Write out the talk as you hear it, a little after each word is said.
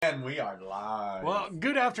And we are live. Well,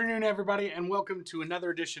 good afternoon, everybody, and welcome to another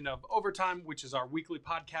edition of Overtime, which is our weekly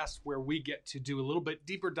podcast where we get to do a little bit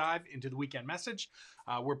deeper dive into the weekend message.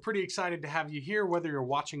 We're pretty excited to have you here, whether you're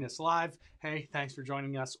watching this live. Hey, thanks for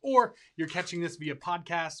joining us, or you're catching this via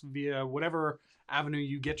podcast, via whatever avenue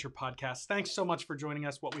you get your podcasts. Thanks so much for joining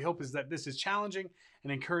us. What we hope is that this is challenging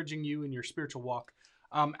and encouraging you in your spiritual walk.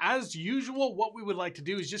 As usual, what we would like to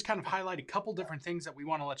do is just kind of highlight a couple different things that we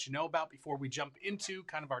want to let you know about before we jump into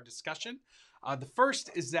kind of our discussion. The first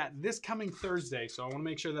is that this coming Thursday, so I want to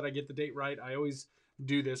make sure that I get the date right. I always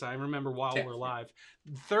do this. I remember while we're live.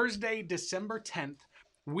 Thursday, December 10th,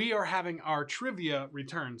 we are having our trivia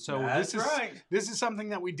return. So this is something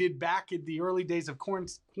that we did back in the early days of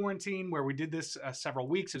quarantine, where we did this several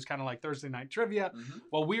weeks. It was kind of like Thursday night trivia.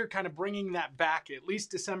 Well, we are kind of bringing that back at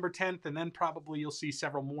least December 10th, and then probably you'll see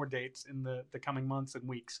several more dates in the coming months and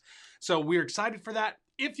weeks. So we're excited for that.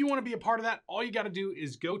 If you want to be a part of that, all you got to do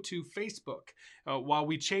is go to Facebook. While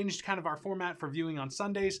we changed kind of our format for viewing on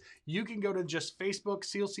Sundays, you can go to just Facebook,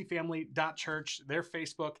 clcfamily.church, their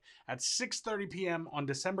Facebook, at 6:30 p.m. on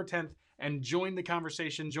December 10th and join the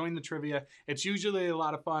conversation, join the trivia. It's usually a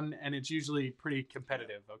lot of fun, and it's usually pretty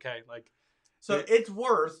competitive, okay? It's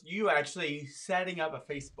worth you actually setting up a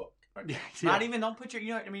Facebook. Yeah. Don't put your,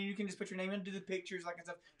 you can just put your name in, do the pictures, like and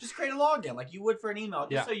stuff. Just create a login like you would for an email,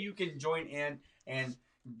 just so you can join in and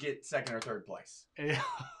get second or third place. He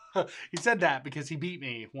said that because he beat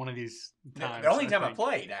me one of these times. The only time I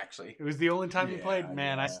played, actually. It was the only time you played.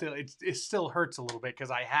 Man, yeah. It still hurts a little bit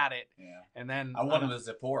because I had it. Yeah. And then I wanted a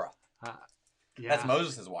Zipporah. That's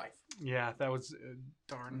Moses' wife. Yeah, that was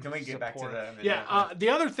darn. Can we get back to the the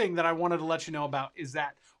other thing that I wanted to let you know about is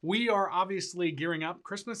that we are obviously gearing up.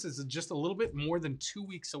 Christmas is just a little bit more than 2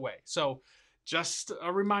 weeks away. So just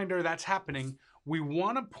a reminder that's happening. We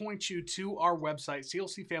want to point you to our website,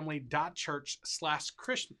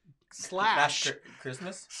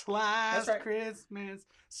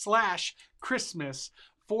 clcfamily.church/Christmas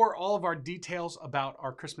for all of our details about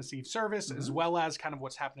our Christmas Eve service, as well as kind of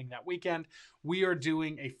what's happening that weekend. We are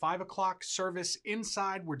doing a 5 o'clock service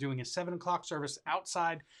inside. We're doing a 7 o'clock service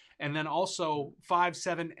outside. And then also 5,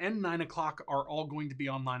 7, and 9 o'clock are all going to be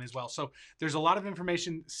online as well. So there's a lot of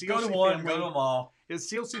information. Go to one, go to them all.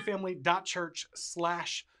 It's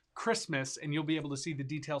clcfamily.church/Christmas, and you'll be able to see the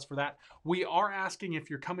details for that. We are asking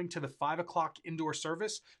if you're coming to the 5 o'clock indoor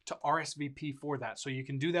service to RSVP for that. So you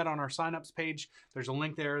can do that on our signups page. There's a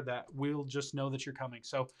link there that we'll just know that you're coming.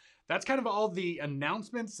 So that's kind of all the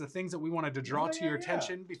announcements, the things that we wanted to draw to your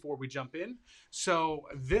attention before we jump in. So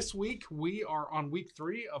this week, we are on week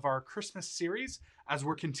 3 of our Christmas series as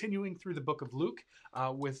we're continuing through the book of Luke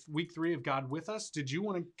with week 3 of God With Us. Did you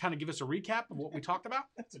want to kind of give us a recap of what we talked about?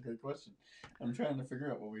 That's a good question. I'm trying to figure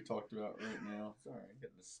out what we talked about right now. Sorry, I'm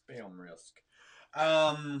getting the spam risk.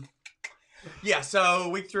 So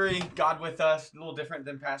week 3, God With Us, a little different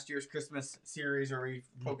than past year's Christmas series where we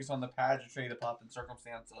focus on the pageantry, the pomp and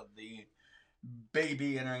circumstance of the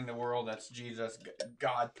baby entering the world. That's Jesus,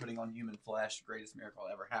 God putting on human flesh, greatest miracle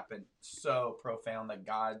ever happened. So profound that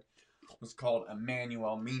God was called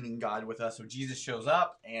Emmanuel, meaning God with us. So Jesus shows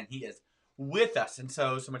up and he is with us. And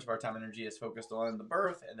so much of our time and energy is focused on the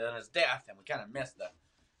birth and then his death. And we kind of missed the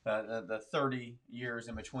 30 years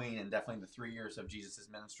in between, and definitely the 3 years of Jesus'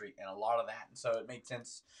 ministry and a lot of that. And so it made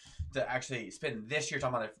sense to actually spend this year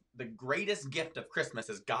talking about the greatest gift of Christmas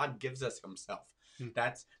is God gives us himself.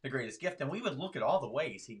 That's the greatest gift. And we would look at all the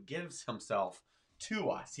ways he gives himself to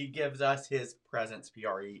us. He gives us his presence,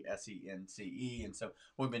 presence. And so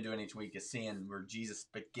what we've been doing each week is seeing where Jesus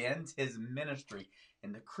begins his ministry.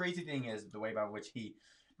 And the crazy thing is the way by which he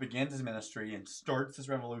begins his ministry and starts this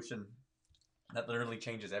revolution that literally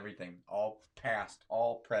changes everything, all past,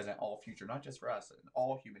 all present, all future, not just for us, in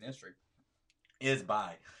all human history, is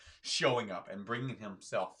by showing up and bringing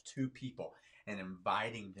himself to people and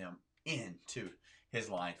inviting them into his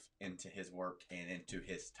life, into his work, and into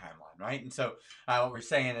his timeline, right? And so what we're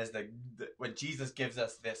saying is that what Jesus gives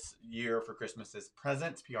us this year for Christmas is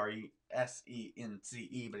presence, presence, but he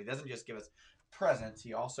doesn't just give us presence,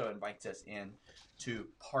 he also invites us into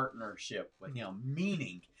partnership with him,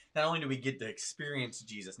 meaning not only do we get to experience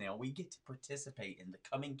Jesus now, we get to participate in the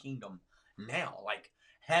coming kingdom now. Like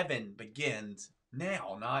heaven begins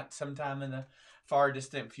now, not sometime in the far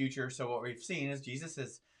distant future. So what we've seen is Jesus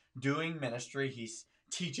is doing ministry. He's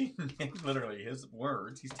teaching literally his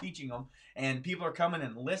words. He's teaching them, and people are coming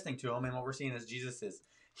and listening to him. And what we're seeing is Jesus is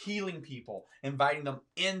healing people, inviting them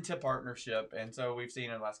into partnership. And so we've seen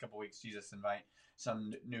in the last couple of weeks, Jesus invite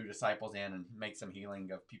some new disciples in and make some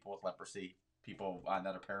healing of people with leprosy, people that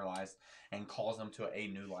are paralyzed, and calls them to a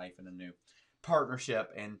new life and a new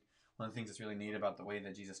partnership. And One of the things that's really neat about the way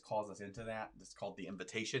that Jesus calls us into that, it's called the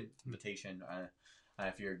invitation. Invitation.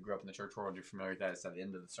 If you grew up in the church world, you're familiar with that. It's at the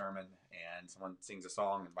end of the sermon, and someone sings a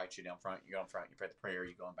song, invites you down front. You go in front, you pray the prayer,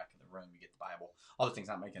 you go back in the room, you get the Bible. All the things,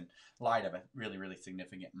 not making light of it, really, really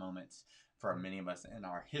significant moments for many of us in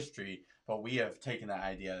our history. But we have taken that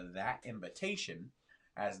idea, that invitation,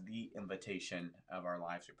 as the invitation of our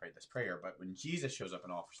lives. We pray this prayer. But when Jesus shows up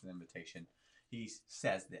and offers an invitation, he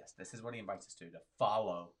says this. This is what he invites us to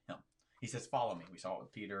follow him. He says, follow me. We saw it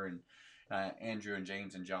with Peter and Andrew and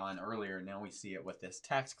James and John earlier. And now we see it with this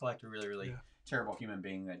tax collector, really, really terrible human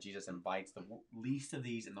being, that Jesus invites the least of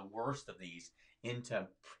these and the worst of these into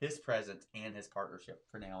his presence and his partnership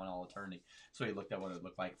for now and all eternity. So he looked at what it would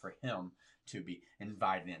look like for him to be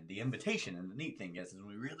invited in. The invitation, and the neat thing is when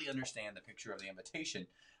we really understand the picture of the invitation,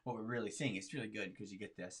 what we're really seeing, it's really good because you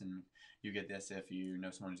get this, and you get this if you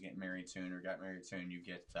know someone who's getting married soon or got married soon, you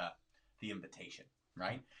get the invitation,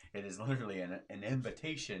 right? It is literally an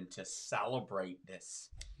invitation to celebrate this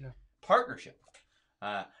partnership.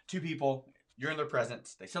 Two people, you're in their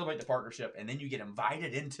presence, they celebrate the partnership, and then you get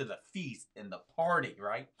invited into the feast and the party,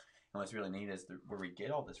 right? And what's really neat is where we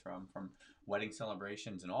get all this from wedding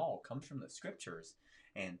celebrations and all, comes from the scriptures.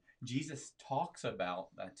 And Jesus talks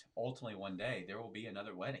about that ultimately one day there will be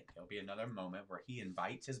another wedding. There'll be another moment where he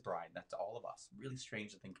invites his bride, that's all of us, really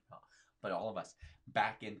strange to think about, but all of us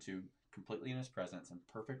back into completely in his presence and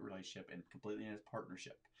perfect relationship and completely in his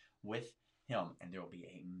partnership with him, and there will be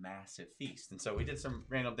a massive feast. And so we did some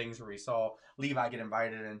random things where we saw Levi get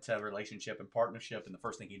invited into a relationship and partnership, and the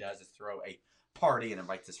first thing he does is throw a party and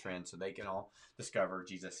invites his friends so they can all discover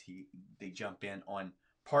Jesus. They jump in on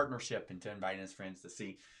partnership and to inviting his friends to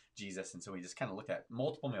see Jesus. And so we just kind of look at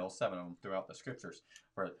multiple meals, 7 of them throughout the scriptures,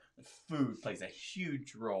 where food plays a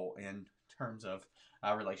huge role in terms of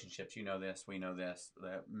relationships. You know this, we know this.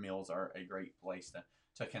 The meals are a great place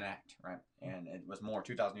to connect, right? And it was more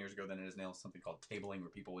 2,000 years ago than it is now. Something called tabling, where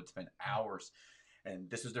people would spend hours, and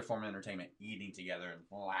this was their form of entertainment, eating together and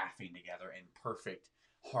laughing together in perfect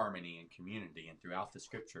harmony and community. And throughout the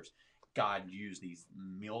scriptures, God used these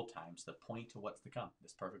meal times to point to what's to come,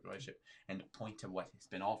 this perfect relationship, and to point to what has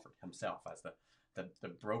been offered himself as the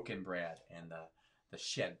broken bread and the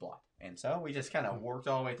shed blood. And so we just kind of worked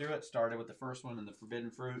all the way through it. Started with the first one and the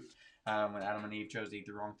forbidden fruit, when Adam and Eve chose to eat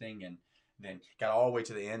the wrong thing, and then got all the way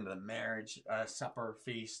to the end of the marriage supper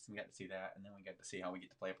feast, and we got to see that. And then we got to see how we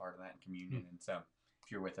get to play a part of that in communion. And so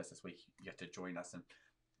if you're with us this week, you get to join us in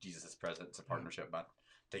Jesus' presence, a partnership by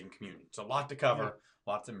taking communion. So a lot to cover,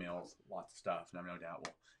 lots of meals, lots of stuff, and I've no doubt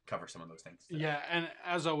we'll cover some of those things today. Yeah, and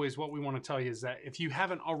as always, what we want to tell you is that if you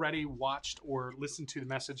haven't already watched or listened to the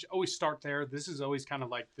message, always start there. This is always kind of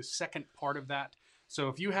like the second part of that. So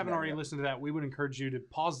if you haven't already listened to that, we would encourage you to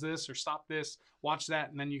pause this or stop this, watch that,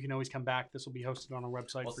 and then you can always come back. This will be hosted on our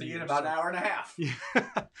website. We'll see you in about an hour and a half.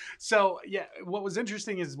 Yeah. So, yeah, what was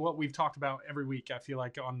interesting is what we've talked about every week, I feel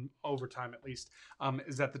like on Overtime at least,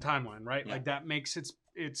 is that the timeline, right? Yeah. Like that makes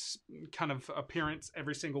its kind of appearance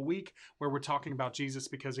every single week where we're talking about Jesus,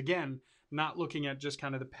 because, again, not looking at just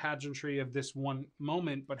kind of the pageantry of this one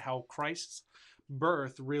moment, but how Christ's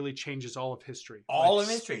birth really changes all of history. All of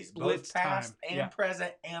history, both past time. and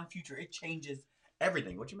present and future. It changes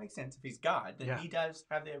everything, which makes sense. If he's God, then he does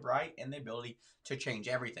have the right and the ability to change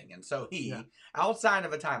everything. And so he, outside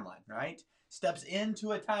of a timeline, right, steps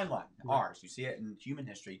into a timeline, ours. You see it in human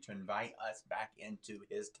history, to invite us back into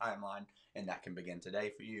his timeline. And that can begin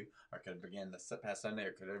today for you, or it could begin this past Sunday, or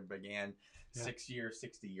it could have began 6 years,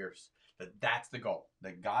 60 years. But that's the goal.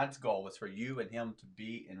 That God's goal was for you and him to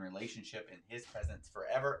be in relationship in his presence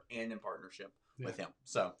forever and in partnership with him.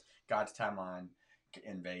 So God's timeline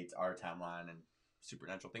invades our timeline, and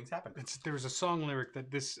supernatural things happen. There was a song lyric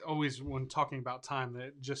that this always, when talking about time,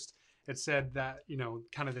 that it said that, you know,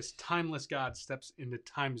 kind of this timeless God steps into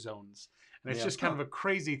time zones. And it's just kind of a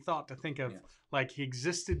crazy thought to think of, like he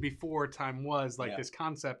existed before time was, like this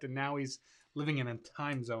concept, and now he's living in a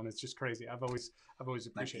time zone. It's just crazy. I've always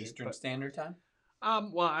appreciated like Eastern Standard Time.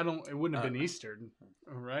 Well, it wouldn't have been Eastern,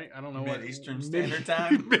 right? I don't know what Mid-Eastern Standard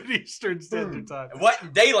Time. Mid-Eastern Standard Time. What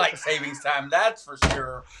in daylight savings time? That's for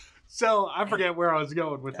sure. So I forget where I was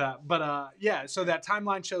going with that, but so that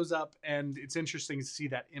timeline shows up, and it's interesting to see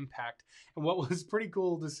that impact. And what was pretty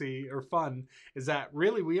cool to see, or fun, is that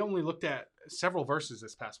really we only looked at several verses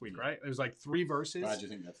this past week, right? It was like 3 verses. Glad you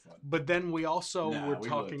think that's fun. But then we also were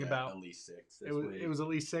talking about at least 6. It was at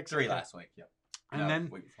least 6. 3 last week. Yeah. And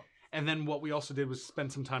then And then what we also did was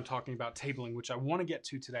spend some time talking about tabling, which I want to get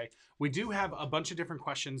to today. We do have a bunch of different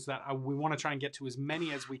questions that we want to try and get to as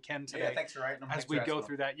many as we can today. Yeah, thanks for writing them. As we go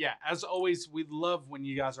through that. Yeah, as always, we love when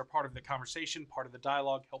you guys are part of the conversation, part of the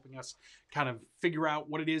dialogue, helping us kind of figure out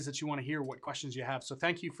what it is that you want to hear, what questions you have. So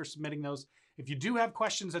thank you for submitting those. If you do have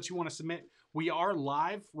questions that you want to submit, we are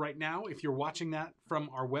live right now. If you're watching that from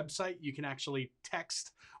our website, you can actually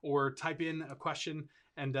text or type in a question,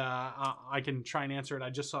 and I can try and answer it. I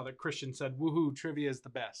just saw that Christian said, "Woohoo, trivia is the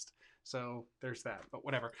best." So there's that, but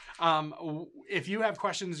whatever. If you have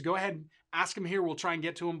questions, go ahead, ask them here. We'll try and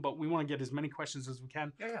get to them, but we want to get as many questions as we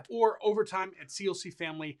can. Yeah. Or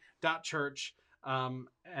overtime@clcfamily.church.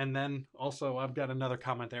 And then also I've got another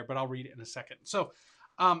comment there, but I'll read it in a second. So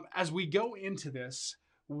as we go into this,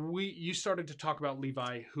 you started to talk about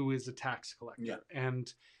Levi, who is a tax collector. Yeah.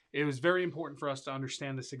 And it was very important for us to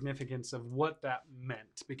understand the significance of what that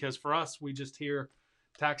meant, because for us, we just hear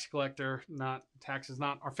tax collector, tax is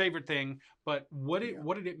not our favorite thing, but what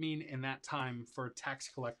did it mean in that time for a tax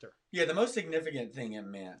collector? Yeah, the most significant thing it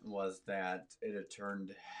meant was that it had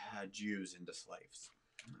turned Jews into slaves.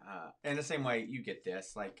 In the same way, you get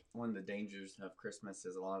this, like one of the dangers of Christmas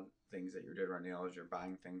is a lot of things that you're doing right now is you're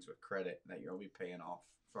buying things with credit that you'll be paying off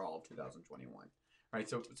for all of 2021. Right,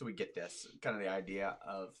 so we get this kind of the idea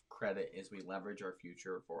of credit is we leverage our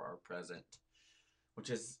future for our present, which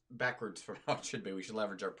is backwards from how it should be. We should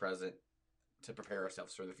leverage our present to prepare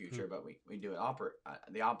ourselves for the future, but we do it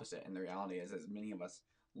the opposite. And the reality is many of us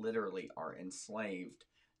literally are enslaved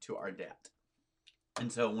to our debt. And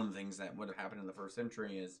so one of the things that would have happened in the first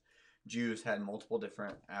century is Jews had multiple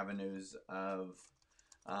different avenues of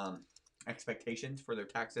expectations for their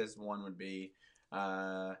taxes. One would be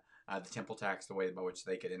the temple tax, the way by which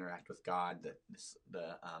they could interact with God,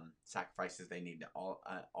 the sacrifices they need to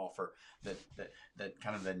offer, the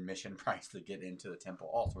kind of admission price to get into the temple,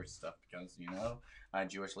 all sorts of stuff. Because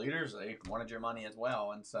Jewish leaders, they wanted your money as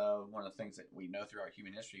well, and so one of the things that we know throughout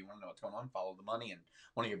human history, you want to know what's going on, follow the money. And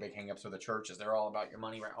one of your big hangups with the church is they're all about your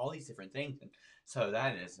money, right? All these different things, and so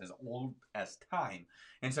that is as old as time.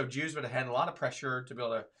 And so Jews would have had a lot of pressure to be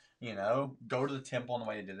able to go to the temple, and the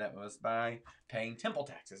way they did that was by paying temple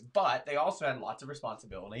taxes. But they also had lots of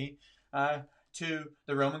responsibility to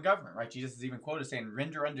the Roman government, right? Jesus is even quoted saying,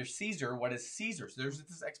 "Render unto Caesar what is Caesar's." So there's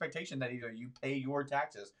this expectation that either you pay your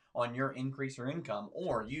taxes on your increase or income,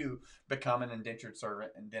 or you become an indentured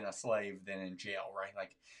servant and then a slave, then in jail, right?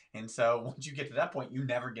 And so once you get to that point, you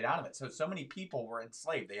never get out of it. So many people were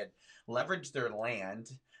enslaved. They had leveraged their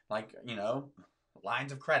land,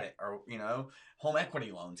 lines of credit or, home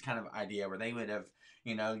equity loans kind of idea, where they would have,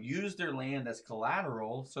 used their land as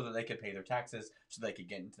collateral so that they could pay their taxes, so they could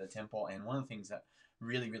get into the temple. And one of the things that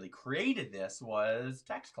really, really created this was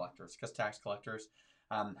tax collectors, because tax collectors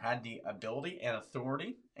had the ability and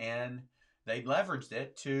authority, and they leveraged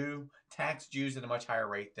it to tax Jews at a much higher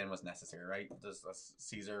rate than was necessary, right?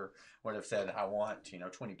 Caesar would have said, I want,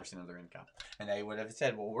 20% of their income. And they would have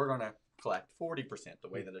said, well, we're going to collect 40%. The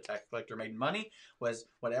way that a tax collector made money was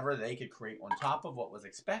whatever they could create on top of what was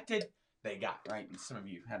expected, they got, right? And some of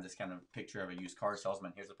you have this kind of picture of a used car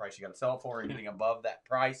salesman. Here's the price you got to sell it for. Anything above that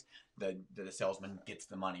price, the salesman gets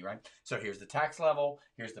the money, right? So here's the tax level.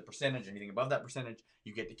 Here's the percentage. Anything above that percentage,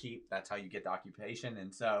 you get to keep. That's how you get the occupation.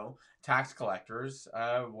 And so tax collectors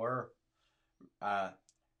were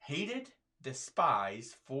hated,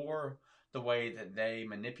 despised for the way that they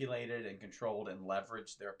manipulated and controlled and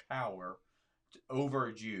leveraged their power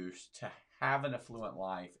over Jews to have an affluent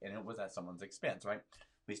life, and it was at someone's expense, right?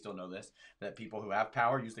 We still know this, that people who have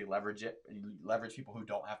power usually leverage people who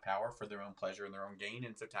don't have power for their own pleasure and their own gain.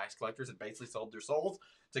 And so tax collectors had basically sold their souls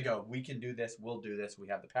to go, we can do this, we'll do this, we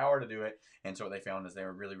have the power to do it. And so what they found is they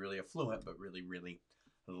were really, really affluent, but really, really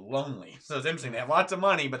lonely. So it's interesting. They have lots of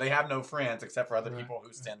money, but they have no friends except for other people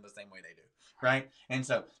who sin the same way they do, right? And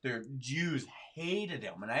so their Jews hated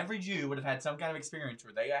them. And every Jew would have had some kind of experience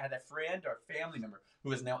where they had a friend or family member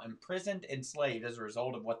who was now imprisoned, enslaved as a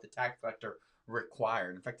result of what the tax collector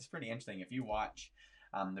required. In fact, it's pretty interesting. If you watch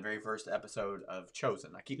the very first episode of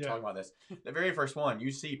Chosen, I keep talking about this, the very first one,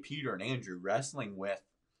 you see Peter and Andrew wrestling with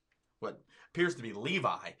what appears to be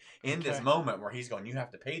Levi in this moment where he's going, you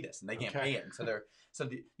have to pay this, and they can't pay it.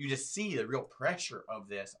 And you just see the real pressure of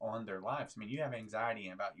this on their lives. I mean, you have anxiety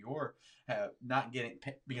about your not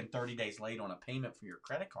being 30 days late on a payment for your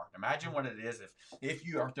credit card. Imagine what it is if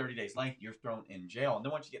you are 30 days late, you're thrown in jail. And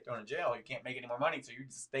then once you get thrown in jail, you can't make any more money, so you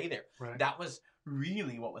just stay there. Right. That was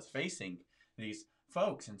really what was facing these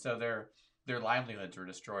folks. And so their livelihoods were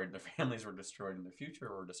destroyed, their families were destroyed, and their future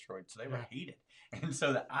were destroyed. So they were hated. And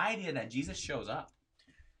so the idea that Jesus shows up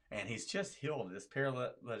and he's just healed this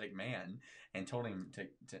paralytic man and told him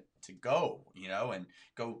to go, and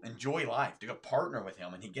go enjoy life, to go partner with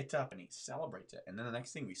him. And he gets up and he celebrates it. And then the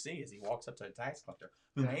next thing we see is he walks up to a tax collector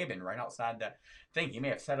who may have been right outside that thing. He may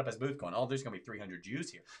have set up his booth going, oh, there's going to be 300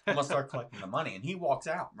 Jews here. I'm going to start collecting the money. And he walks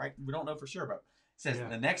out, right? We don't know for sure, but it says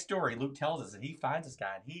the next story, Luke tells us that he finds this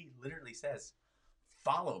guy and he literally says,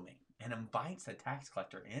 follow me, and invites the tax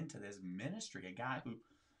collector into this ministry, a guy who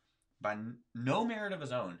by no merit of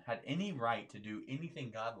his own had any right to do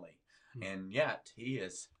anything godly. And yet he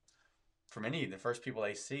is, for many, the first people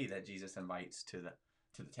they see that Jesus invites to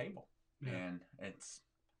the table. Yeah. And it's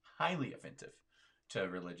highly offensive to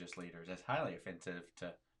religious leaders. It's highly offensive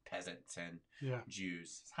to peasants and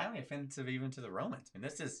Jews. It's highly offensive even to the Romans. And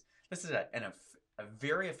this is a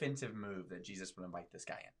very offensive move that Jesus would invite this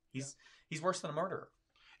guy in. He's worse than a murderer.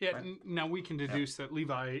 Yeah. Right? Now we can deduce that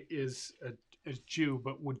Levi is a Jew,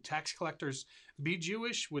 but would tax collectors be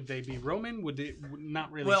Jewish? Would they be Roman? Would they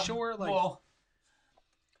not really sure? Well,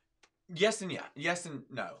 yes and yeah. Yes and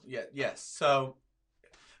no. Yeah, yes. So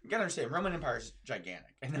you gotta understand, Roman Empire is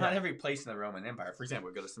gigantic, and not every place in the Roman Empire, for example,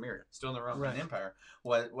 we go to Samaria, still in the Roman Empire,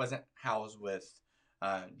 wasn't housed with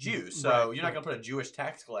Jews. So you're not gonna put a Jewish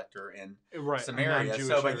tax collector in Samaria.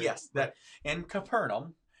 So, but yes, that in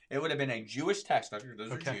Capernaum, it would have been a Jewish tax collector,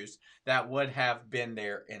 those are Jews, that would have been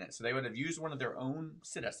there in it. So they would have used one of their own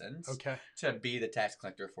citizens to be the tax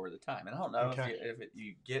collector for the time. And I don't know if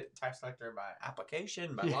you get tax collector by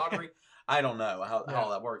application, by lottery. I don't know how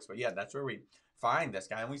that works. But that's where we find this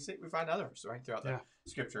guy. And we find others, right, throughout the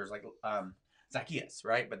scriptures, like Zacchaeus,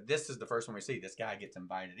 right? But this is the first one we see. This guy gets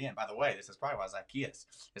invited in. By the way, this is probably why Zacchaeus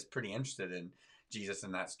is pretty interested in Jesus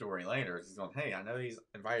in that story later. He's going, hey, I know he's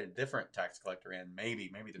invited a different tax collector in.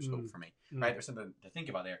 Maybe there's hope for me, right? There's something to think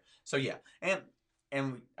about there. So and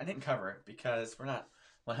I didn't cover it because we're not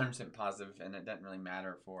 100% positive, and it doesn't really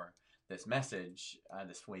matter for this message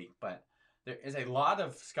this week. But there is a lot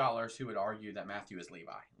of scholars who would argue that Matthew is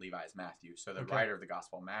Levi. Levi is Matthew. So the writer of the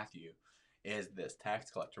Gospel, Matthew, is this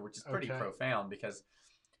tax collector, which is pretty profound because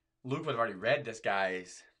Luke would have already read this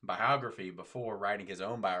guy's biography before writing his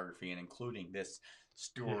own biography and including this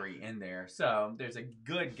story in there. So there's a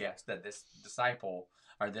good guess that this disciple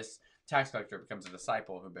or this tax collector becomes a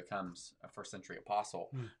disciple who becomes a first century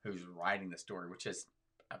apostle who's writing the story, which is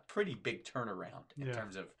a pretty big turnaround in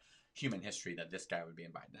terms of human history that this guy would be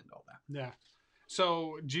invited into all that. Yeah.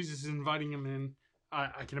 So Jesus is inviting him in.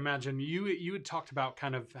 I can imagine you had talked about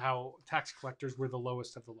kind of how tax collectors were the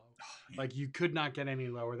lowest of the low. Like you could not get any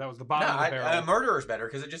lower. That was the bottom of the barrel. A murderer's better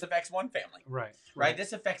because it just affects one family. Right.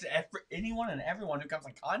 This affects anyone and everyone who comes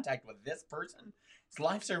in contact with this person. His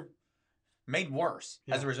lives are made worse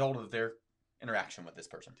as a result of their interaction with this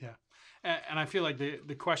person. Yeah. And I feel like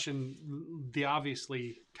the question, the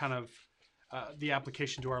obviously kind of the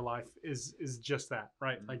application to our life is just that,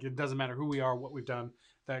 right? Like it doesn't matter who we are, what we've done,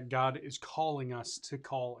 that God is calling us to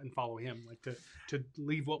call and follow him, like to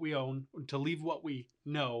leave what we own, to leave what we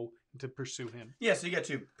know, and to pursue him. Yeah, so you got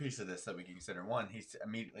two pieces of this that we can consider. One, he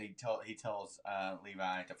tells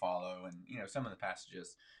Levi to follow, and some of the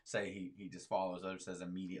passages say he just follows. Others says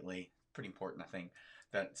immediately. Pretty important, I think,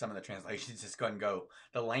 that some of the translations just go and go.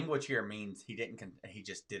 The language here means he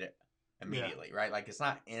just did it immediately, right? Like it's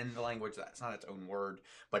not in the language, that's not its own word,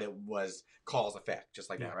 but it was cause effect,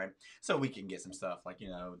 just like that, right? So we can get some stuff like,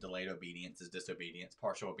 delayed obedience is disobedience,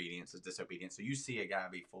 partial obedience is disobedience. So you see a guy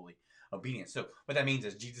be fully obedient. So what that means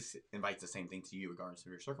is Jesus invites the same thing to you regardless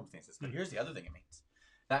of your circumstances. But here's the other thing it means.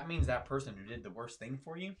 That means that person who did the worst thing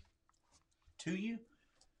for you, to you,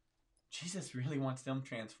 Jesus really wants them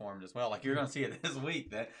transformed as well. Like you're going to see it this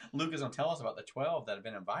week that Luke is going to tell us about the 12 that have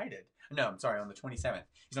been invited. No, I'm sorry, on the 27th.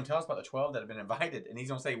 He's going to tell us about the 12 that have been invited. And he's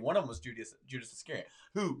going to say one of them was Judas Iscariot,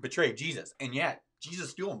 who betrayed Jesus. And yet, Jesus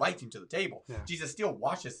still invites him to the table. Yeah. Jesus still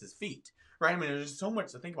washes his feet. Right? I mean, there's so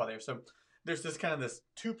much to think about there. So there's this kind of this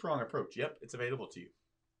two-pronged approach. Yep, it's available to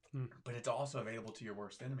you. But it's also available to your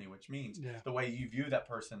worst enemy, which means the way you view that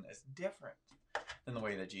person is different than the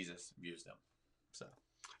way that Jesus views them. So...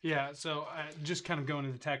 Yeah, so just kind of going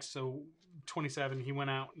into the text. So 27, he went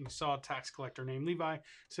out and saw a tax collector named Levi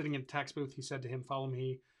sitting in a tax booth. He said to him, follow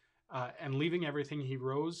me. And leaving everything, he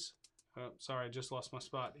rose. Sorry, I just lost my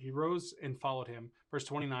spot. He rose and followed him. Verse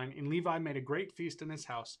 29, and Levi made a great feast in his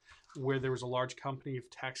house where there was a large company of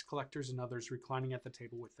tax collectors and others reclining at the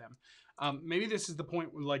table with them. Maybe this is the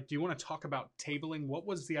point where, like, do you want to talk about tabling? What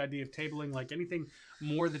was the idea of tabling? Like anything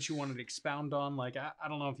more that you wanted to expound on? Like, I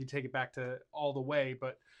don't know if you take it back to all the way,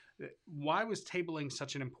 but why was tabling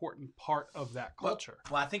such an important part of that culture?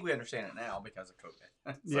 Well, I think we understand it now because of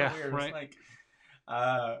COVID. Weird. Right. Like,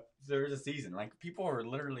 there was a season, like people were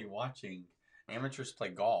literally watching amateurs play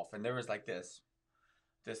golf, and there was like this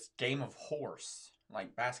game of horse,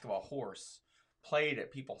 like basketball horse, played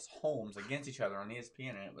at people's homes against each other on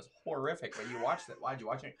ESPN, and it was horrific. But you watched it. Why'd you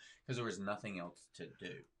watch it? Because there was nothing else to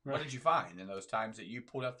do. Right. What did you find in those times that you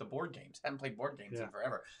pulled up the board games? Hadn't played board games in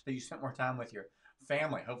forever. That you spent more time with your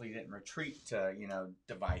family. Hopefully you didn't retreat to,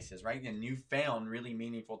 devices, right? And you found really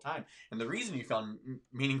meaningful time. And the reason you found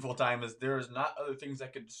meaningful time is there's not other things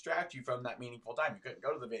that could distract you from that meaningful time. You couldn't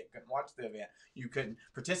go to the event, you couldn't watch the event, you couldn't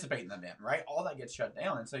participate in the event, right? All that gets shut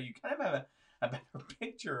down. And so you kind of have a better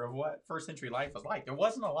picture of what first century life was like. There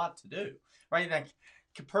wasn't a lot to do, right? Like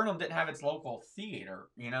Capernaum didn't have its local theater,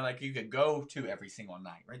 like you could go to every single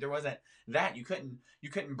night, right? There wasn't that. You couldn't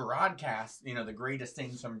broadcast, the greatest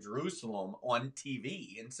things from Jerusalem on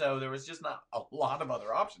TV. And so there was just not a lot of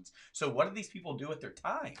other options. So what did these people do with their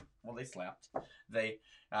time? Well, they slept.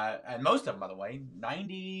 And most of them, by the way,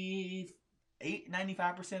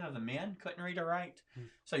 95% of the men couldn't read or write.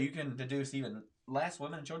 So you can deduce even less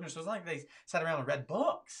women and children. So it's not like they sat around and read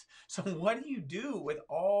books. So what do you do with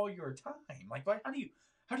all your time? Like, how do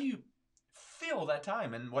you fill that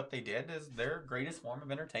time? And what they did is their greatest form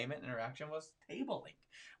of entertainment and interaction was tabling,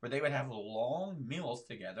 where they would have long meals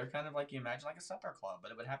together, kind of like you imagine like a supper club,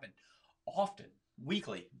 but it would happen often,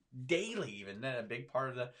 weekly, daily even. Then a big part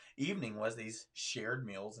of the evening was these shared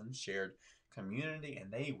meals and shared community,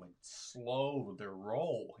 and they would slow their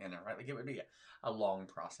roll in it, right? Like it would be a long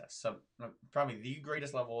process. So probably the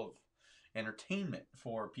greatest level of entertainment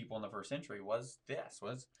for people in the first century was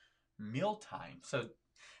mealtime. So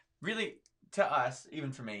really, to us,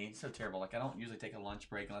 even for me, it's so terrible. Like I don't usually take a lunch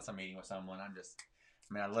break unless I'm meeting with someone. I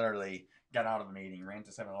literally got out of the meeting, ran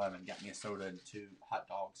to 7-Eleven, got me a soda and 2 hot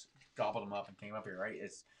dogs, gobbled them up, and came up here, right?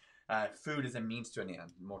 It's food is a means to an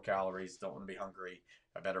end. More calories, don't want to be hungry,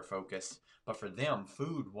 a better focus. But for them,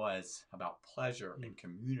 food was about pleasure and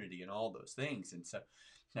community and all those things. And so,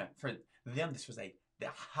 for them, this was the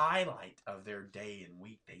highlight of their day and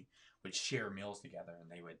week. They would share meals together, and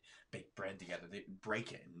they would bake bread together. They'd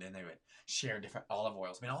break it, and then they would share different olive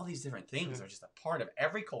oils. All these different things are just a part of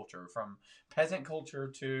every culture, from peasant culture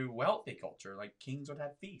to wealthy culture. Like kings would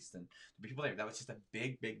have feasts, and the people there, that was just a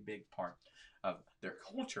big, big, big part of their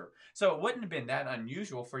culture. So it wouldn't have been that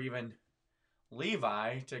unusual for even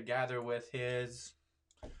Levi to gather with his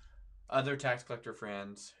other tax collector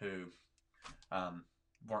friends who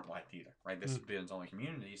weren't liked either, right? This would be his only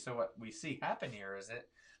community. So what we see happen here is that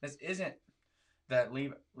this isn't that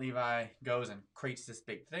Levi goes and creates this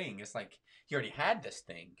big thing. It's like he already had this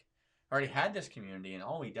thing, already had this community, and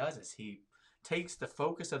all he does is he takes the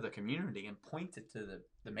focus of the community and points it to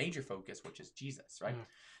the major focus, which is Jesus, right?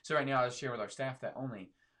 So right now I was sharing with our staff that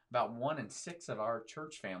only about 1 in 6 of our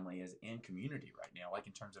church family is in community right now, like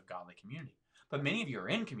in terms of godly community. But many of you are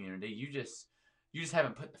in community. You just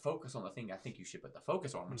haven't put the focus on the thing I think you should put the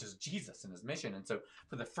focus on, which is Jesus and his mission. And so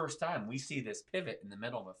for the first time, we see this pivot in the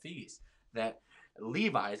middle of a feast that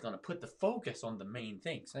Levi is going to put the focus on the main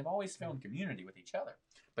things. They've always found community with each other,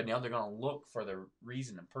 but now they're going to look for the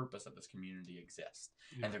reason and purpose that this community exists.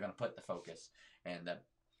 And they're going to put the focus and the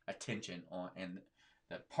attention on and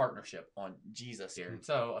the partnership on Jesus here. And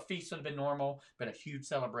so a feast would have been normal, but a huge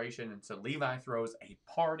celebration. And so Levi throws a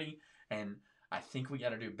party, and I think we got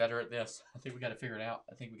to do better at this. I think we got to figure it out.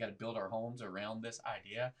 I think we got to build our homes around this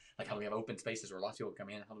idea. Like, how do we have open spaces where lots of people come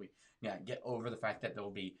in? How do we get over the fact that there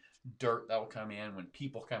will be dirt that will come in when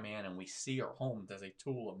people come in, and we see our homes as a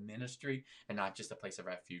tool of ministry and not just a place of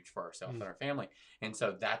refuge for ourselves and our family. And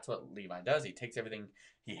so that's what Levi does. He takes everything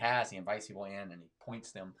he has, he invites people in, and he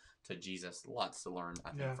points them to Jesus. Lots to learn,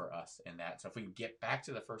 I think, for us in that. So if we can get back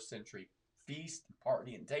to the first century feast,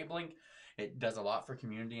 party, and tabling, it does a lot for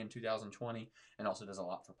community in 2020, and also does a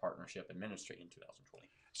lot for partnership and ministry in 2020.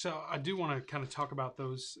 So I do want to kind of talk about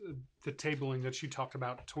those, the tabling that you talked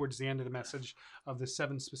about towards the end of the message, of the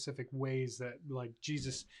 7 specific ways that, like,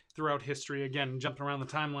 Jesus throughout history, again, jumping around the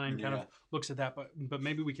timeline, kind of looks at that, but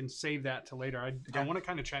maybe we can save that to later. I want to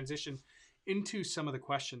kind of transition into some of the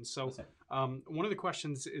questions. So one of the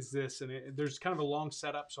questions is this, and there's kind of a long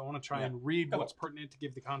setup, so I want to try and read what's pertinent to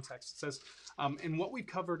give the context. It says, in what we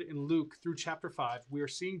covered in Luke through chapter 5, we are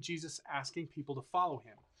seeing Jesus asking people to follow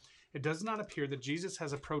him. It does not appear that Jesus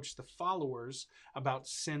has approached the followers about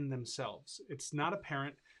sin themselves. It's not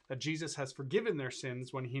apparent that Jesus has forgiven their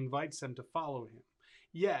sins when he invites them to follow him.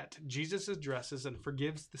 Yet, Jesus addresses and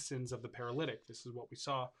forgives the sins of the paralytic. This is what we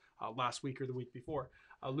saw last week or the week before.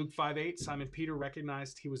 Luke 5:8, Simon Peter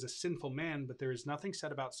recognized he was a sinful man, but there is nothing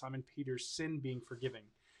said about Simon Peter's sin being forgiven.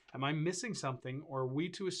 Am I missing something, or are we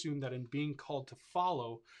to assume that in being called to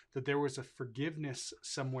follow, that there was a forgiveness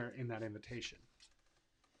somewhere in that invitation?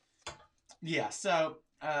 Yeah, so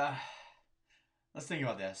let's think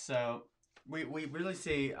about this. So we really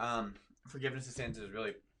see forgiveness of sins is a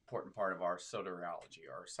really important part of our soteriology,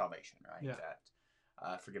 our salvation, right? Yeah.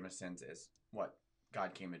 That forgiveness of sins is what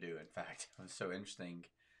God came to do. In fact, it was so interesting.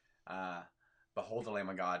 Behold the Lamb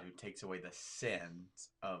of God who takes away the sins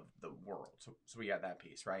of the world. So we got that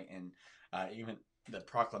piece, right? And even the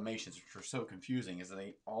proclamations, which were so confusing, is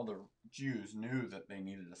that all the Jews knew that they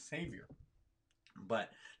needed a Savior. But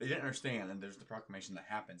they didn't understand, and there's the proclamation that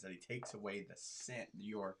happens that he takes away the sin,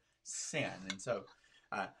 your sin. And so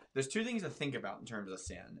there's two things to think about in terms of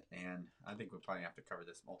sin, and I think we'll probably have to cover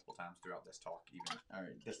this multiple times throughout this talk, even all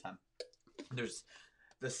right, this time. There's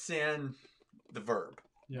the sin, the verb.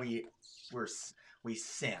 Yeah. We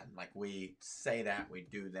sin, like we say that, we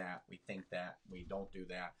do that, we think that, we don't do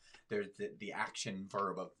that. There's the action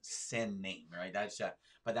verb of sinning, right?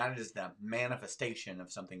 But that is the manifestation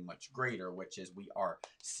of something much greater, which is we are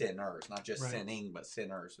sinners, not just sinning, but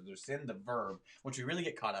sinners. So there's sin, the verb, which we really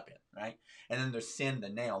get caught up in, right? And then there's sin, the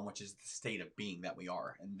noun, which is the state of being that we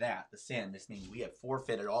are. And the sin, this means we have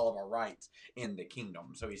forfeited all of our rights in the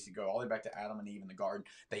kingdom. So we used to go all the way back to Adam and Eve in the garden.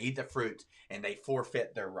 They eat the fruit and they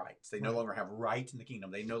forfeit their rights. They no longer have rights in the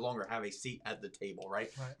kingdom. They no longer have a seat at the table,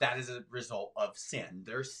 right? That is a result of sin.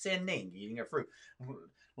 They're sinning, eating a fruit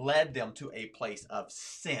led them to a place of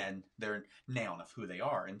sin, their noun of who they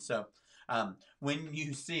are. And so when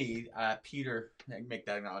you see Peter make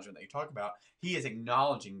that acknowledgement that you talk about, he is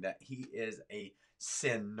acknowledging that he is a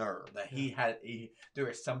sinner, that there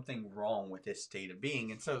is something wrong with his state of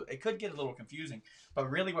being. And so it could get a little confusing, but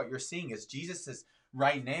really what you're seeing is Jesus is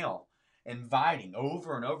right now inviting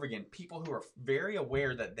over and over again people who are very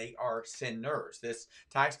aware that they are sinners. This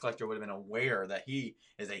tax collector would have been aware that he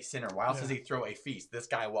is a sinner. Why else does he throw a feast? This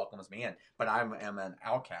guy welcomes me in, but I am an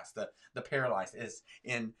outcast. The paralyzed is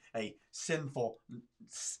in a sinful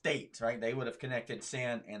state, right? They would have connected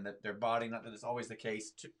sin and their body, not that it's always the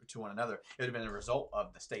case, to one another. It would have been a result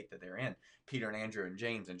of the state that they're in. Peter and Andrew and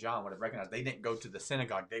James and John would have recognized they didn't go to the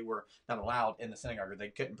synagogue. They were not allowed in the synagogue, or they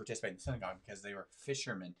couldn't participate in the synagogue because they were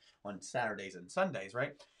fishermen on Saturdays and Sundays,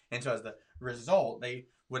 right? And so as the result, they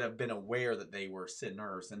would have been aware that they were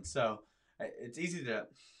sinners. And so it's easy to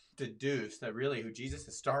deduce that really who Jesus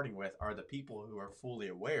is starting with are the people who are fully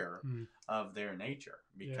aware of their nature,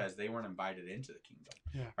 because they weren't invited into the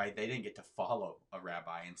kingdom, right? They didn't get to follow a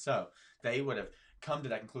rabbi. And so they would have come to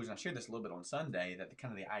that conclusion. I shared this a little bit on Sunday, that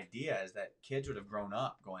the idea is that kids would have grown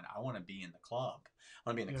up going, I want to be in the club. I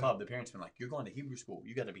want to be in the club. The parents have been like, you're going to Hebrew school.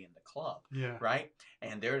 You got to be in the club, right?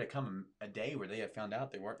 And there to come a day where they had found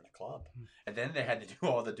out they weren't in the club. And then they had to do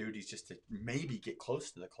all the duties just to maybe get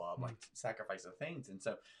close to the club, like sacrifice of things. And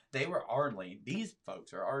so these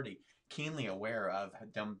folks are already keenly aware of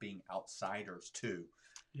them being outsiders to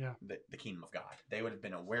the kingdom of God. They would have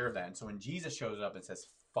been aware of that. And so when Jesus shows up and says,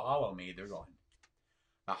 follow me, they're going,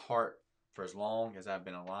 my heart, for as long as I've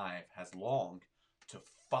been alive, has longed to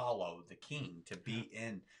follow the King, to be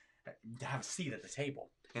to have a seat at the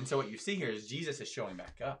table. And so what you see here is Jesus is showing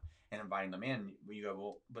back up and inviting them in. You go,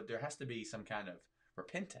 well, but there has to be some kind of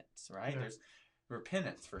repentance, right? There's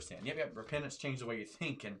repentance for sin. Repentance changes the way you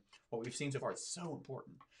think. And what we've seen so far is so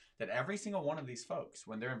important, that every single one of these folks,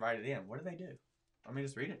 when they're invited in, what do? Let me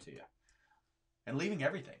just read it to you. And leaving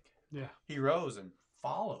everything, he rose and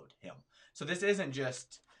followed him. So this isn't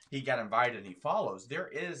just he got invited and he follows. There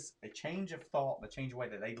is a change of thought, a change of way,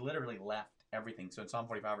 that they literally left everything. So in Psalm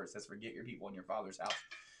 45, it says, forget your people in your father's house,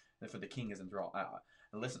 for the king is enthralled.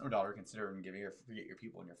 And listen, O daughter, consider and give ear, forget your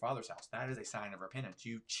people in your father's house. That is a sign of repentance.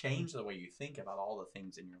 You change the way you think about all the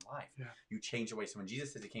things in your life. You change the way. So when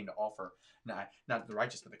Jesus says he came to offer not the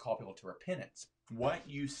righteous, but to call people to repentance, what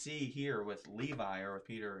you see here with Levi, or with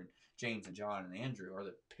Peter and James and John and Andrew, or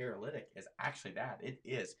the paralytic, is actually that. It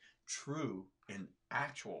is true and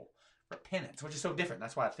actual repentance, which is so different.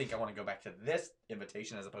 That's why I think I want to go back to this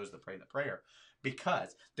invitation as opposed to pray the prayer,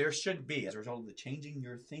 because there should be, as a result of the changing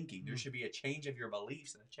your thinking, there should be a change of your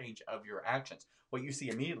beliefs and a change of your actions. What you see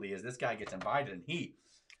immediately is this guy gets invited, and he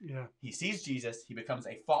sees Jesus, he becomes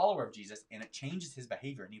a follower of Jesus, and it changes his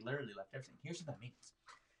behavior, and he literally left everything. Here's what that means.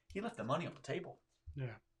 He left the money on the table.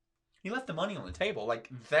 He left the money on the table, like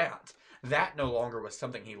that. That no longer was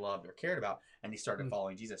something he loved or cared about, and he started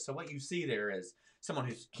following Jesus. So what you see there is someone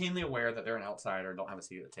who's keenly aware that they're an outsider, don't have a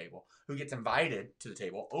seat at the table, who gets invited to the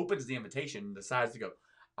table, opens the invitation, decides to go,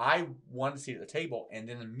 I want a seat at the table, and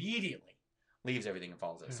then immediately leaves everything and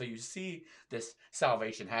follows it. So you see this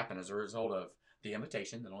salvation happen as a result of the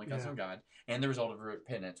invitation that only comes from God, and the result of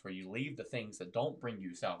repentance, where you leave the things that don't bring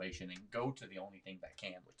you salvation and go to the only thing that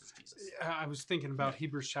can, which is Jesus. I was thinking about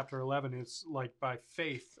Hebrews chapter 11. It's like by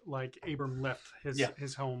faith, like Abram left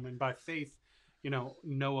his home, and by faith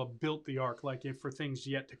Noah built the ark, like if for things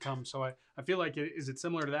yet to come. So I feel like is it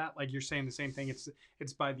similar to that? Like you're saying the same thing.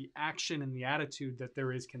 It's by the action and the attitude that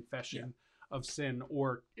there is confession of sin,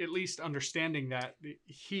 or at least understanding that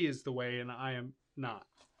he is the way and I am not.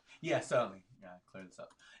 Yeah, so let me clear this up.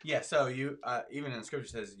 Yeah, so you even in the scripture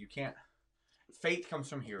says you can't. Faith comes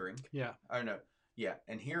from hearing. Yeah. I know. Yeah,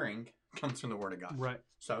 and hearing comes from the word of God. Right.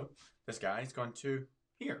 So this guy is going to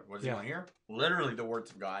hear. What does he Yeah. want to hear? Literally the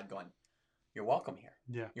words of God going, "You're welcome here.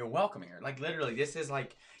 Yeah. You're welcome here." Like literally, this is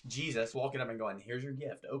like Jesus walking up and going, "Here's your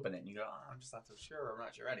gift. Open it." And you go, "Oh, I'm just not so sure. I'm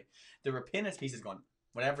not sure ready." The repentance piece is going,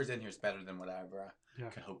 whatever's in here is better than whatever I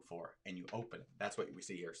could hope for. And you open it. That's what we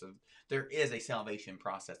see here. So there is a salvation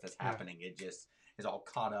process that's happening. It just is all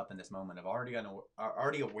caught up in this moment of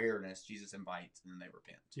already awareness. Jesus invites, and then they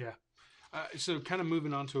repent. Yeah. So kind of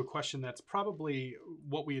moving on to a question that's probably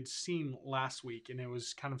what we had seen last week, and it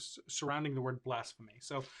was kind of surrounding the word blasphemy.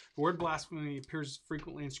 So the word blasphemy appears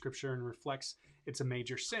frequently in Scripture and reflects it's a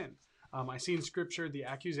major sin. I see in Scripture the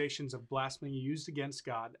accusations of blasphemy used against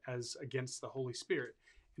God as against the Holy Spirit.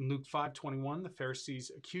 In Luke 5:21, the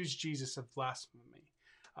Pharisees accused Jesus of blasphemy.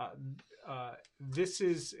 This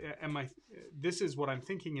is what I'm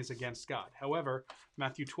thinking is against God. However,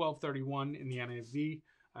 Matthew 12:31 in the NIV,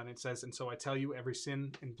 and it says, "And so I tell you, every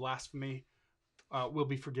sin and blasphemy will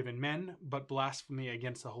be forgiven men, but blasphemy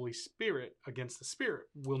against the Holy Spirit, against the Spirit,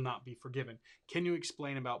 will not be forgiven." Can you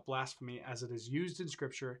explain about blasphemy as it is used in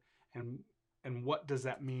Scripture, and what does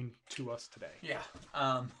that mean to us today? Yeah,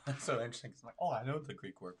 that's so interesting. I'm like, I know the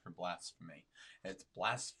Greek word for blasphemy. It's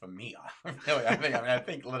blasphemia. I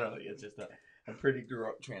think literally it's just a pretty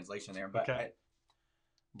direct translation there. But Okay.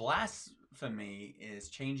 Blasphemy is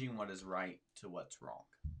changing what is right to what's wrong.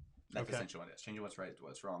 That's essentially what it is. Changing what's right to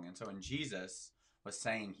what's wrong. And so when Jesus was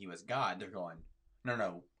saying he was God, they're going,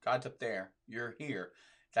 no, God's up there. You're here.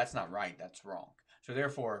 That's not right. That's wrong. So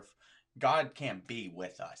therefore, God can't be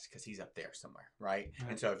with us because he's up there somewhere, right?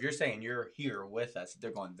 And so if you're saying you're here with us,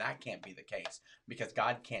 they're going, that can't be the case because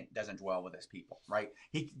God doesn't dwell with his people, right?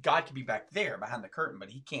 God could be back there behind the curtain, but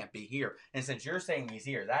he can't be here. And since you're saying he's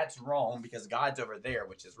here, that's wrong because God's over there,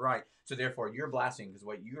 which is right. So therefore, you're blaspheming because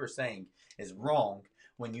what you are saying is wrong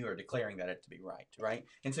when you are declaring that it to be right?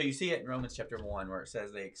 And so you see it in Romans chapter 1 where it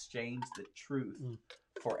says they exchanged the truth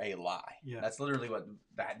for a lie. Yeah. That's literally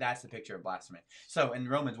that's the picture of blasphemy. So in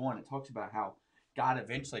Romans 1, it talks about how God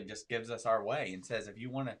eventually just gives us our way and says, if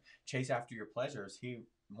you want to chase after your pleasures,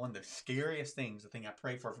 one of the scariest things, the thing I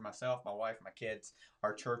pray for myself, my wife, my kids,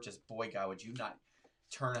 our church is, boy, God, would you not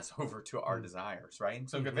turn us over to our desires, right? And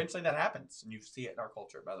so eventually that happens. And you see it in our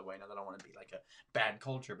culture, by the way. Not that I don't want to be like a bad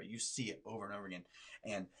culture, but you see it over and over again.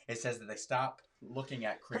 And it says that they stop looking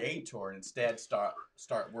at creator and instead start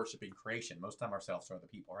worshiping creation. Most of the time ourselves or other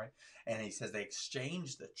people, right? And he says they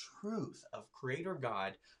exchange the truth of creator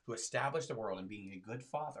God who established the world and being a good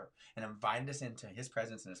father and invited us into his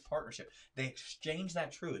presence and his partnership. They exchange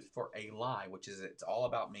that truth for a lie, which is it's all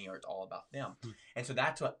about me or it's all about them. And so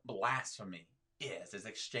that's what blasphemy is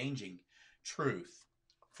exchanging truth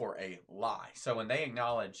for a lie. So when they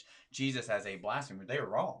acknowledge Jesus as a blasphemer, they were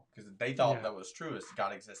wrong because they thought that was true. Is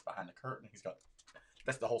God exists behind the curtain.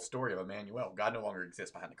 That's the whole story of Emmanuel. God no longer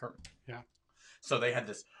exists behind the curtain. Yeah. So they had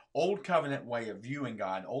this old covenant way of viewing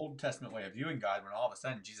God, Old Testament way of viewing God, when all of a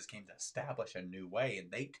sudden Jesus came to establish a new way, and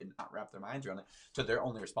they could not wrap their minds around it. So their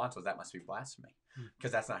only response was, that must be blasphemy.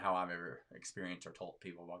 Because that's not how I've ever experienced or told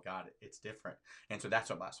people about God. It's different. And so that's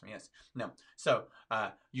what blasphemy is. No. So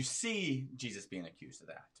you see Jesus being accused of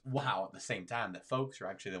that. Wow. At the same time, the folks are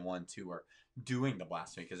actually the ones who are doing the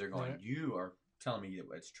blasphemy because they're going, you are telling me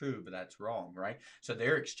that it's true, but that's wrong, right? So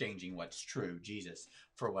they're exchanging what's true, Jesus,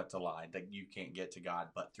 for what's a lie, that you can't get to God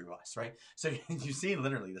but through us, right? So you see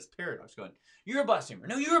literally this paradox going, you're a blasphemer.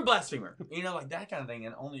 No, you're a blasphemer. Like that kind of thing,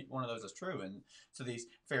 and only one of those is true. And so these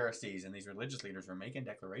Pharisees and these religious leaders were making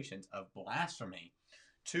declarations of blasphemy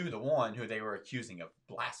to the one who they were accusing of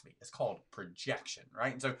blasphemy. It's called projection,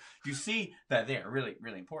 right? And so you see that there, really,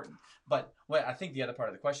 really important. But what I think the other part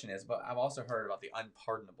of the question is, but I've also heard about the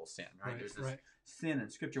unpardonable sin, right? There's this sin in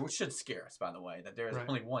Scripture, which should scare us, by the way, that there is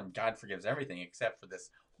only one. God forgives everything except for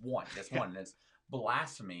this one. One, and it's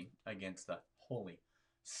blasphemy against the Holy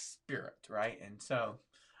Spirit, right? And so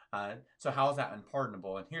how is that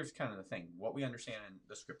unpardonable? And here's kind of the thing. What we understand in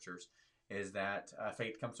the Scriptures is that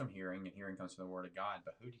faith comes from hearing, and hearing comes from the Word of God.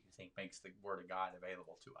 But who do you think makes the Word of God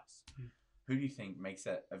available to us? Who do you think makes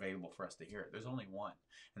that available for us to hear it? There's only one,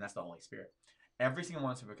 and that's the Holy Spirit. every single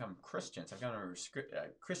one of us have become Christians, have become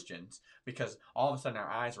Christians, because all of a sudden our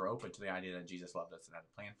eyes were open to the idea that Jesus loved us and had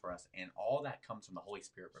a plan for us, and all that comes from the Holy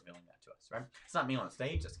Spirit revealing that to us, right? It's not me on the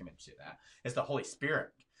stage that's convinced you of that. It's the Holy Spirit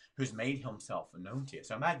who's made himself known to you.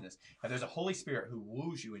 So imagine this. If there's a Holy Spirit who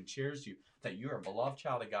woos you and cheers you, that you're a beloved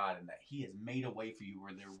child of God and that he has made a way for you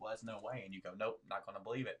where there was no way, and you go, nope, not going to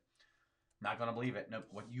believe it. Not going to believe it. Nope.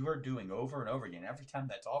 What you are doing over and over again, every time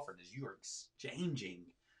that's offered, is you are exchanging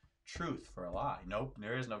truth for a lie. Nope,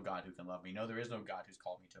 there is no God who can love me. No, there is no God who's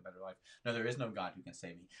called me to a better life. No, there is no God who can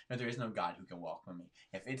save me. No, there is no God who can welcome me.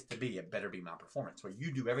 If it's to be, it better be my performance. What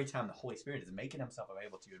you do every time the Holy Spirit is making himself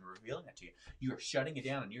available to you and revealing that to you, you are shutting it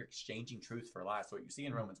down and you're exchanging truth for lies. So what you see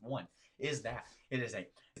in Romans 1 is that it's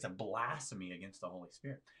a blasphemy against the Holy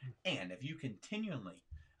Spirit. And if you continually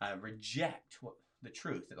reject the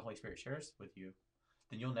truth that the Holy Spirit shares with you,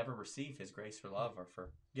 then you'll never receive his grace or love or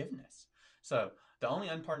forgiveness. So the only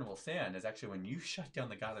unpardonable sin is actually when you shut down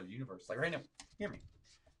the God of the universe. Like right now, hear me.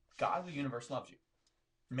 God of the universe loves you.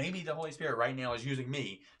 Maybe the Holy Spirit right now is using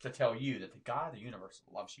me to tell you that the God of the universe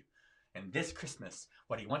loves you. And this Christmas,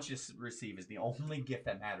 what he wants you to receive is the only gift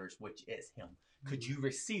that matters, which is him. Could you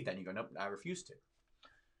receive that? And you go, nope, I refuse to.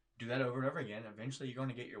 Do that over and over again. Eventually, you're going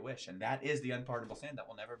to get your wish. And that is the unpardonable sin that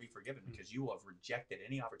will never be forgiven, because you will have rejected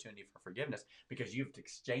any opportunity for forgiveness, because you've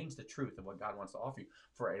exchanged the truth of what God wants to offer you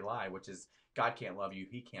for a lie, which is God can't love you.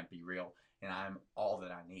 He can't be real. And I'm all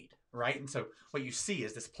that I need. Right? And so what you see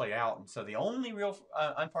is this play out. And so the only real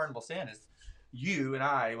unpardonable sin is you and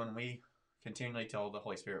I, when we continually tell the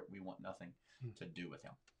Holy Spirit we want nothing to do with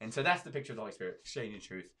him. And so that's the picture of the Holy Spirit, exchanging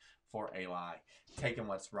truth for a lie, taking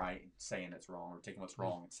what's right and saying it's wrong, or taking what's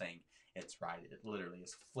wrong and saying it's right. It literally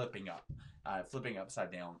is flipping upside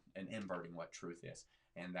down and inverting what truth is.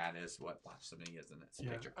 And that is what blasphemy is in its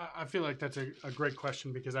picture. I feel like that's a great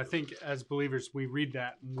question, because I think as believers, we read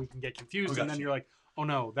that and we can get confused. And then you're like, oh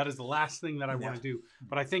no, that is the last thing that I want to do.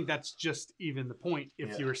 But I think that's just even the point.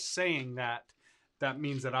 If you're saying that, that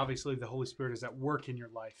means that obviously the Holy Spirit is at work in your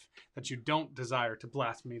life, that you don't desire to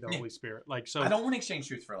blaspheme the Holy Spirit. Like, so I don't want to exchange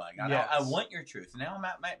truth for a lie. I want your truth. Now I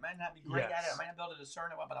might not be great at it. I might not be able to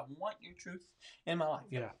discern it well, but I want your truth in my life.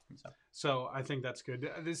 So I think that's good.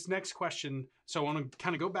 This next question, so I want to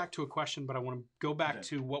kind of go back to a question, but I want to go back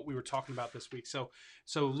to what we were talking about this week. So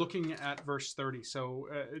looking at verse 30, so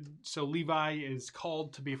Levi is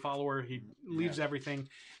called to be a follower. He leaves everything.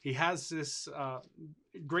 He has this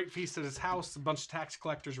great feast at his house, a bunch of tax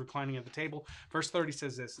collectors reclining at the table. Verse 30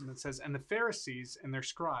 says this, and it says, "And the Pharisees and their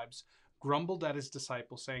scribes grumbled at his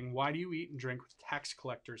disciples, saying, 'Why do you eat and drink with tax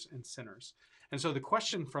collectors and sinners?'" And so the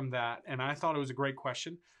question from that, and I thought it was a great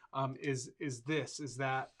question, is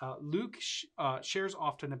that Luke shares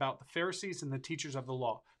often about the Pharisees and the teachers of the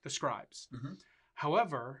law, the scribes. Mm-hmm.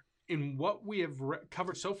 However, in what we have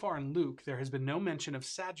covered so far in Luke, there has been no mention of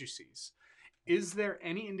Sadducees. Is there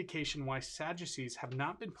any indication why Sadducees have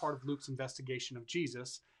not been part of Luke's investigation of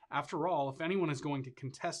Jesus? After all, if anyone is going to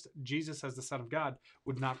contest Jesus as the Son of God,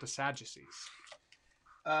 would not the Sadducees?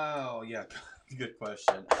 Oh, yeah. Good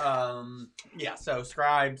question. So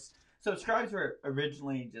scribes. So scribes were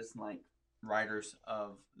originally just like writers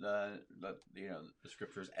of the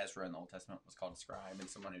scriptures. Ezra in the Old Testament was called a scribe, and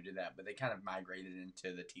someone who did that. But they kind of migrated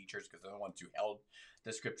into the teachers, because they're the ones who held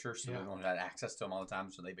the scriptures, so they're the ones who had access to them all the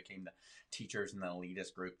time. So they became the teachers and the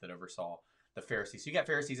elitist group that oversaw the Pharisees. So you got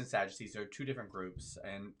Pharisees and Sadducees. They're two different groups,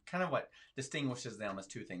 and kind of what distinguishes them is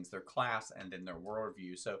two things: their class and then their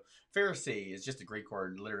worldview. So Pharisee is just a Greek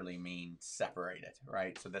word, literally means separated,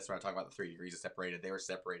 right? So that's when I talk about the 3 degrees of separated. They were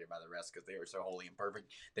separated by the rest because they were so holy and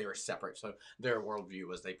perfect. They were separate. So their worldview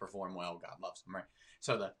was they perform well, God loves them, right?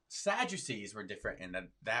 So the Sadducees were different in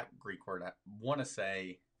that Greek word, I want to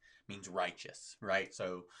say, means righteous, right?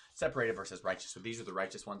 So separated versus righteous. So these are the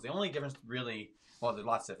righteous ones. The only difference really, well, there's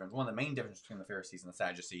lots of difference. One of the main differences between the Pharisees and the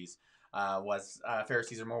Sadducees was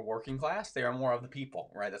Pharisees are more working class. They are more of the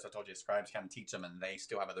people, right? That's what I told you. Scribes kind of teach them, and they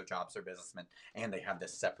still have other jobs. They're businessmen, and they have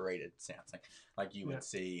this separated sense. Like you would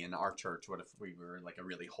see in our church, what if we were like a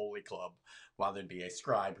really holy club, while there'd be a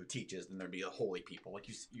scribe who teaches, then there'd be a holy people. Like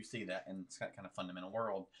you see that in this kind of fundamental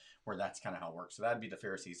world where that's kind of how it works. So that'd be the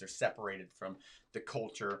Pharisees. They're separated from the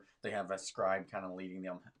culture. They have a scribe kind of leading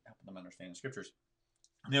them, helping them understand the scriptures.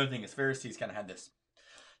 The other thing is Pharisees kind of had this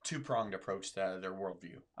two-pronged approach to their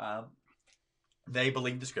worldview. They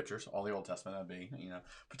believed the scriptures, all the Old Testament, that'd be,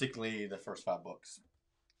 particularly the first 5 books.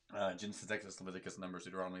 Genesis, Exodus, Leviticus, Numbers,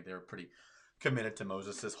 Deuteronomy. They were pretty committed to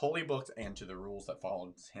Moses' holy books and to the rules that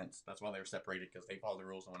followed. Hence, that's why they were separated, because they followed the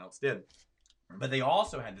rules no one else did. But they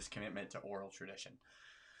also had this commitment to oral tradition.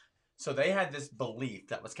 So they had this belief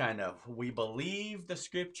that was kind of, we believe the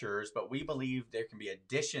scriptures, but we believe there can be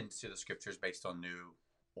additions to the scriptures based on new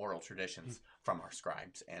oral traditions from our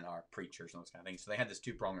scribes and our preachers and those kind of things. So they had this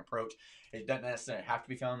two-pronged approach. It doesn't necessarily have to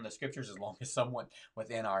be found in the scriptures as long as someone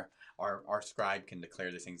within our scribe can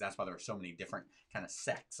declare these things. That's why there were so many different kind of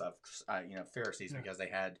sects of Pharisees, because they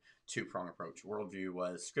had two-pronged approach. Worldview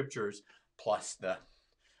was scriptures plus the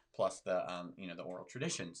the oral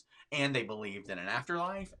traditions, and they believed in an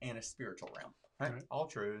afterlife and a spiritual realm. Right? All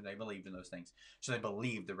true. They believed in those things, so they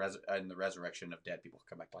believed in the resurrection of dead people who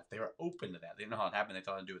come back to life. They were open to that. They didn't know how it happened. They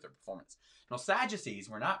thought it had to do with their performance. Now, Sadducees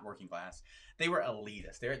were not working class. They were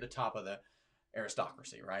elitists. They're at the top of the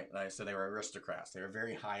aristocracy, right? So they were aristocrats. They were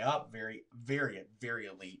very high up, very, very, very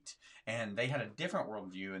elite, and they had a different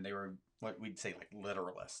worldview, and they were what we'd say like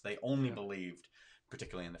literalists. They only believed,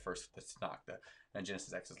 particularly in the first Tanakh,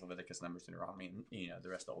 Genesis, Exodus, Leviticus, Numbers, Deuteronomy, and the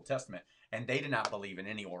rest of the Old Testament. And they did not believe in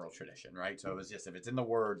any oral tradition, right? So it was just, if it's in the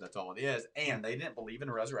Word, that's all it is. And they didn't believe in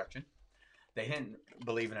a resurrection. They didn't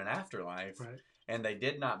believe in an afterlife. Right. And they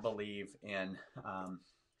did not believe in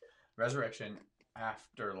resurrection,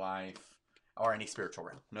 afterlife, or any spiritual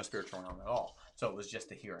realm. No spiritual realm at all. So it was just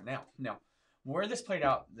the here and now. Now, where this played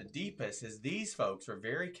out the deepest is these folks were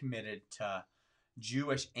very committed to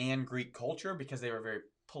Jewish and Greek culture because they were very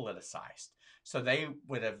politicized. So they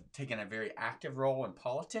would have taken a very active role in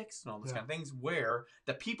politics and all those kind of things, where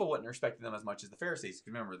the people wouldn't respect them as much as the Pharisees.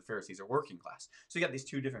 Remember, the Pharisees are working class. So you got these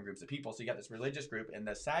two different groups of people. So you got this religious group, and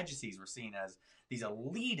the Sadducees were seen as these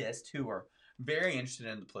elitists who were very interested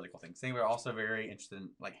in the political things. They were also very interested in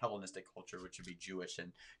like Hellenistic culture, which would be Jewish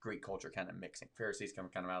and Greek culture kind of mixing. Pharisees come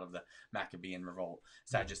kind of out of the Maccabean revolt.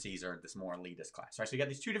 Sadducees are this more elitist class. Right? So you got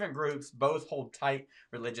these two different groups, both hold tight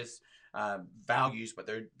religious values, but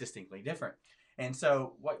they're distinctly different. And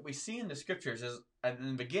so what we see in the scriptures is,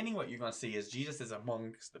 in the beginning, what you're going to see is Jesus is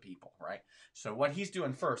amongst the people, right? So what he's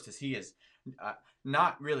doing first is he is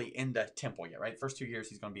not really in the temple yet, right? First 2 years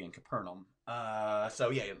he's going to be in Capernaum. Last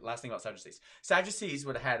thing about Sadducees. Sadducees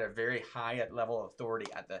would have had a very high level of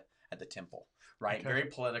authority at the temple, right? Okay. Very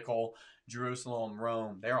political. Jerusalem,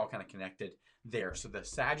 Rome, they're all kind of connected there. So the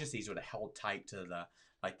Sadducees would have held tight to the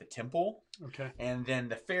temple. Okay. And then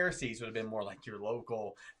the Pharisees would have been more like your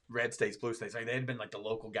local red states, blue states. Like they had been like the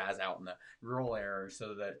local guys out in the rural areas.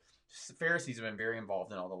 So the Pharisees have been very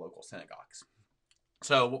involved in all the local synagogues.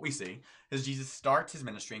 So what we see is Jesus starts his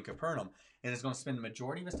ministry in Capernaum and is going to spend the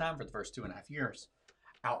majority of his time for the first 2.5 years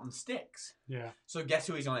out in the sticks. Yeah. So guess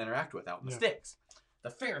who he's going to interact with out in the sticks? The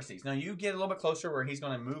Pharisees. Now you get a little bit closer where he's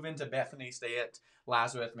going to move into Bethany, stay at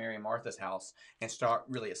Lazarus, Mary, and Martha's house, and start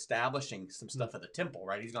really establishing some stuff at the temple,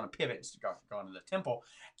 right? He's going to pivot and go into the temple,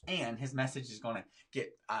 and his message is going to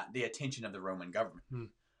get the attention of the Roman government.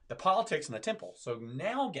 The politics in the temple. So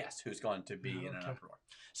now guess who's going to be in an uproar.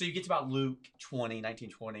 So you get to about Luke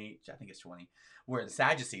 19:20, I think it's 20, where the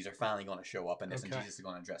Sadducees are finally going to show up in this, and Jesus is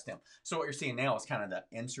going to address them. So what you're seeing now is kind of the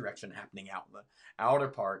insurrection happening out in the outer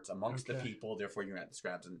parts amongst the people. Therefore, you're at the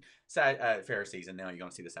scribes and Pharisees, and now you're going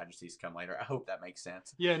to see the Sadducees come later. I hope that makes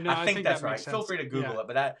sense. Yeah, no, I think that's right. Feel free to Google it,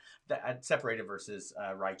 but that separated versus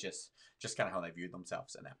righteous, just kind of how they viewed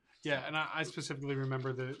themselves in that. Yeah, and I specifically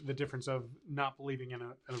remember the difference of not believing in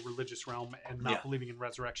a religious realm and not believing in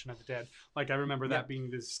resurrection of the dead. Like I remember that being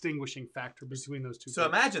the distinguishing factor between those two. So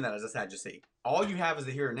imagine that as a Sadducee. All you have is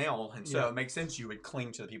the here and now, and so it makes sense you would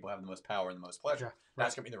cling to the people who have the most power and the most pleasure. Yeah,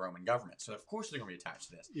 that's going to be the Roman government. So of course they're going to be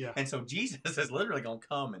attached to this. Yeah. And so Jesus is literally going to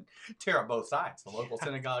come and tear up both sides, the local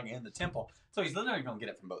synagogue and the temple. So he's literally going to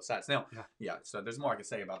get it from both sides. Now, so there's more I could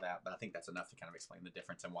say about that, but I think that's enough to kind of explain the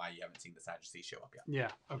difference and why you haven't seen the Sadducees show up yet.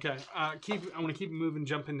 Yeah, okay. I want to keep moving,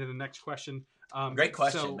 jump into the next question. Great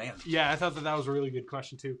question, man. Yeah, I thought that was a really good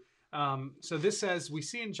question too. So this says, we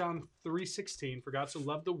see in John 3:16, for God so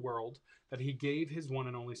loved the world that he gave his one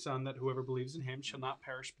and only son, that whoever believes in him shall not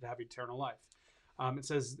perish but have eternal life. It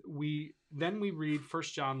says, we read 1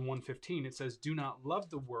 John 1:15. It says, do not love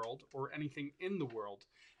the world or anything in the world.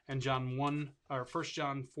 And 1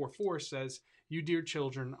 John 4:4 says, you dear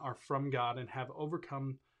children are from God and have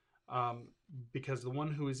overcome because the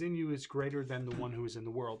one who is in you is greater than the one who is in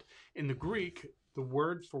the world. In the Greek, the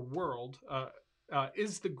word for world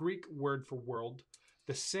is the Greek word for world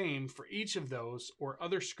the same for each of those or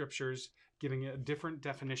other scriptures giving a different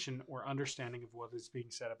definition or understanding of what is being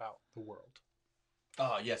said about the world?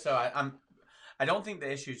 Oh, yeah. So I don't think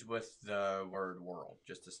the issues with the word world,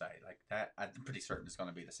 just to say like that, I'm pretty certain it's going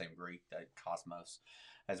to be the same Greek, that cosmos,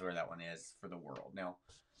 as where that one is for the world. Now,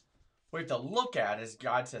 what we have to look at is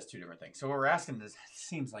God says two different things. So what we're asking is, it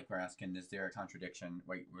seems like we're asking, is there a contradiction?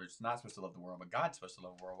 Wait, we're not supposed to love the world, but God's supposed to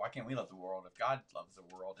love the world. Why can't we love the world if God loves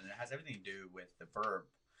the world? And it has everything to do with the verb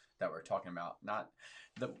that we're talking about. Not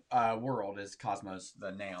the world is cosmos,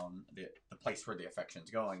 the noun, the place where the affection's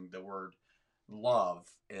going. The word love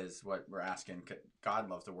is what we're asking. God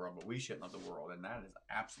loves the world, but we shouldn't love the world, and that is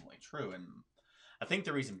absolutely true. And I think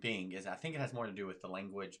the reason being is I think it has more to do with the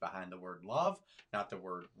language behind the word love, not the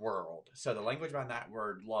word world. So the language behind that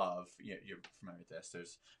word love, you're familiar with this.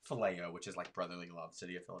 There's phileo, which is like brotherly love,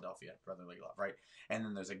 city of Philadelphia, brotherly love, right? And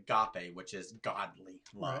then there's agape, which is godly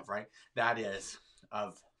love, right? That is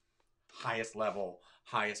of highest level,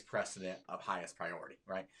 highest precedent, of highest priority,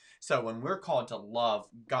 right? So when we're called to love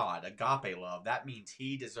God, agape love, that means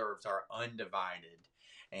he deserves our undivided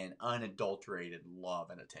and unadulterated love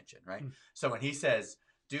and attention, right? So when he says,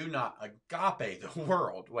 do not agape the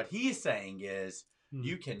world, what he's saying is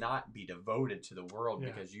you cannot be devoted to the world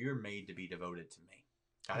because you're made to be devoted to me.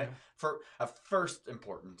 Got it? For a first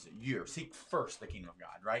importance, seek first the kingdom of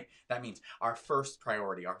God, right? That means our first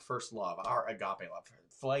priority, our first love, our agape love.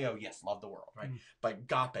 Phileo, yes, love the world, right? But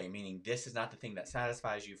agape, meaning this is not the thing that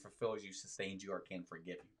satisfies you, fulfills you, sustains you, or can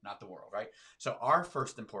forgive you, not the world, right? So our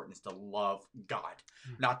first importance is to love God,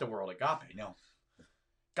 not the world. Agape, no.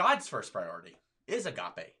 God's first priority is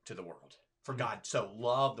agape to the world. For God so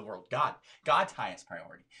loved the world. God's highest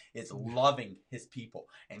priority is loving his people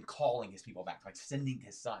and calling his people back, like sending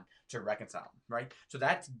his son to reconcile them, right? So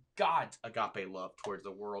that's God's agape love towards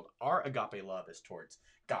the world. Our agape love is towards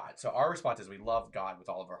God. So our response is we love God with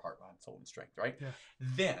all of our heart, mind, soul, and strength, right? Yeah.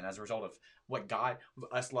 Then, as a result of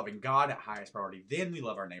us loving God at highest priority, then we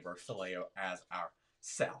love our neighbor, phileo, as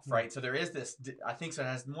ourself, right? So there is this, I think so it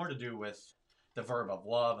has more to do with the verb of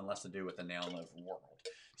love and less to do with the noun of world.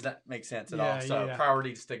 Does that make sense at all? So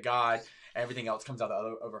priorities to God, everything else comes out of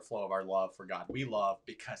the overflow of our love for God. We love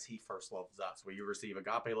because he first loves us. We receive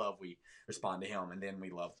agape love, we respond to him, and then we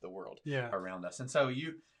love the world around us. And so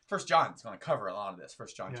First John is going to cover a lot of this.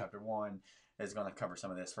 First John chapter 1 is going to cover some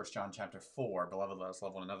of this. First John chapter 4, beloved, let us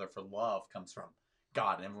love one another, for love comes from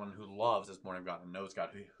God. And everyone who loves is born of God and knows God.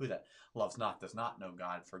 Who that loves not does not know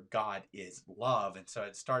God, for God is love. And so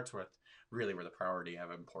it starts with really where the priority of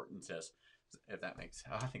importance is. If that makes,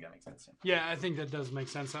 I think that makes sense. Yeah, I think that does make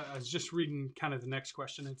sense. I was just reading kind of the next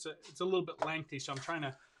question. It's a little bit lengthy, so I'm trying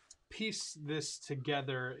to piece this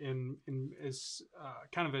together in as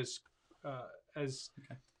kind of as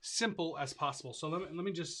simple as possible. So let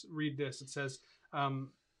me just read this. It says,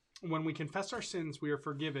 when we confess our sins, we are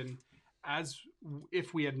forgiven as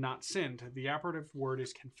if we had not sinned. The operative word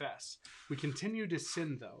is confess. We continue to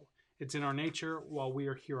sin, though. It's in our nature while we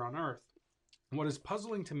are here on earth. What is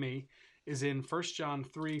puzzling to me is in 1 John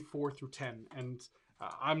 3, 4 through 10. And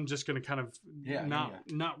I'm just going to kind of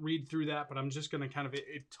not read through that, but I'm just going to kind of,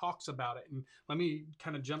 it talks about it. And let me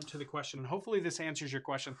kind of jump to the question. And hopefully this answers your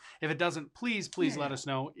question. If it doesn't, please let us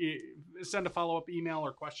know. Send a follow-up email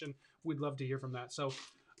or question. We'd love to hear from that. So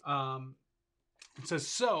it says,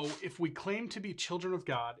 so if we claim to be children of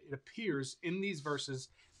God, it appears in these verses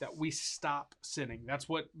that we stop sinning. That's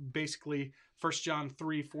what basically 1 John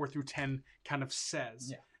 3, 4 through 10 kind of says.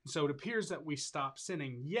 Yeah. So it appears that we stop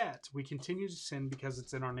sinning, yet we continue to sin because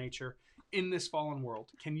it's in our nature in this fallen world.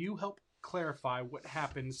 Can you help clarify what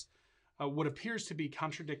happens, what appears to be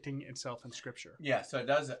contradicting itself in Scripture? Yeah, so it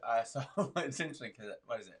does. So it's interesting because,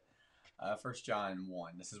 what is it? 1 John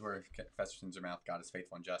 1. This is where if you confess your sins in your mouth, God is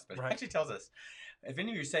faithful and just. But it actually tells us, if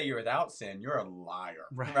any of you say you're without sin, you're a liar.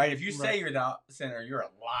 Right? If you say you're without sin, or you're a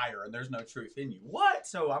liar and there's no truth in you. What?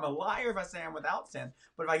 So I'm a liar if I say I'm without sin.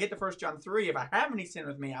 But if I get to 1 John 3, if I have any sin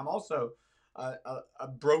with me, I'm also a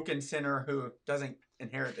broken sinner who doesn't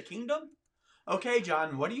inherit the kingdom? Okay,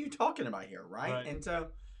 John, what are you talking about here, right? And so,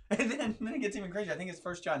 and then it gets even crazier. I think it's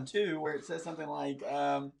 1 John 2 where it says something like,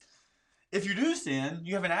 if you do sin,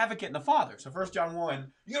 you have an advocate in the Father. So 1 John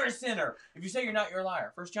 1, you're a sinner. If you say you're not, you're a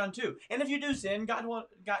liar. 1 John 2, and if you do sin,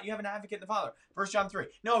 you have an advocate in the Father. 1 John 3,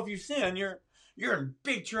 no, if you sin, you're in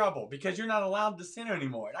big trouble because you're not allowed to sin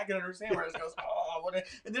anymore. And I can understand where this goes, oh, what?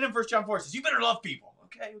 And then in 1 John 4 it says, you better love people.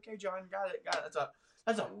 Okay, John, got it.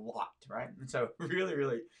 That's a lot, right? And so really,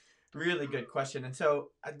 really, really good question. And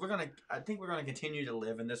so I think we're gonna continue to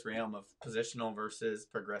live in this realm of positional versus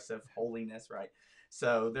progressive holiness, right?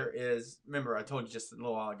 So there is, remember I told you just a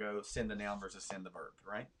little while ago, sin the noun versus sin the verb,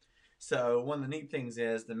 right? So one of the neat things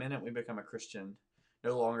is the minute we become a Christian,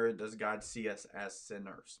 no longer does God see us as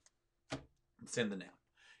sinners. Sin the noun.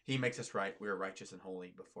 He makes us right. We are righteous and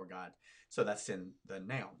holy before God. So that's sin the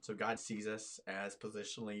noun. So God sees us as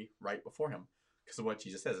positionally right before him because of what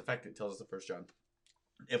Jesus says. In fact, it tells us in 1 John,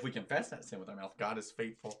 if we confess that sin with our mouth, God is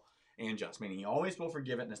faithful and just, meaning he always will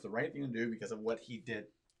forgive it, and it's the right thing to do because of what he did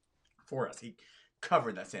for us. He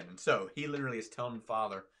covered that sin. And so he literally is telling the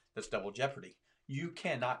Father, that's double jeopardy. you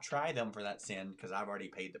cannot try them for that sin because I've already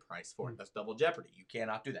paid the price for it. That's double jeopardy. You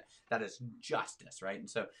cannot do that. That is justice, right? And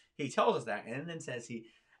so he tells us that, and then says he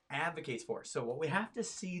advocates for us. So what we have to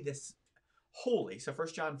see this holy. So 1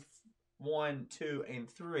 John 1, 2, and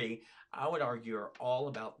 3, I would argue are all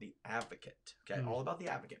about the advocate. Okay, all about the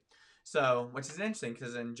advocate. So, which is interesting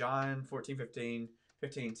because in John 14,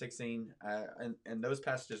 15, 16, and those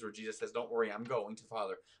passages where Jesus says, don't worry, I'm going to the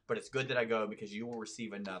Father, but it's good that I go because you will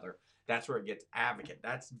receive another. That's where it gets advocate.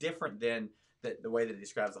 That's different than the way that he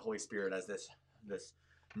describes the Holy Spirit as this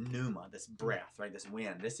pneuma, this breath, right? This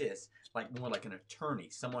wind. This is like more like an attorney,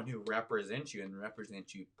 someone who represents you and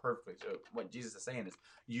represents you perfectly. So what Jesus is saying is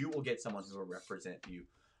you will get someone who will represent you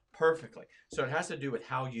perfectly. So it has to do with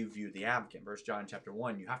how you view the advocate. Verse John chapter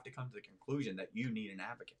 1, you have to come to the conclusion that you need an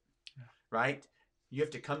advocate, right? You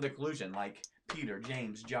have to come to the conclusion like Peter,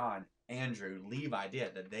 James, John, Andrew, Levi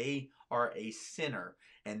did, that they are a sinner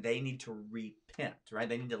and they need to repent, right?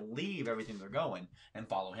 They need to leave everything they're going and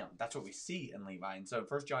follow him. That's what we see in Levi. And so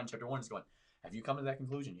 1 John chapter 1 is going, have you come to that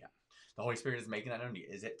conclusion yet? The Holy Spirit is making that known to you.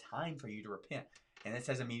 Is it time for you to repent? And it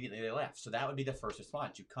says immediately they left. So that would be the first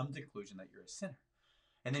response. You come to the conclusion that you're a sinner.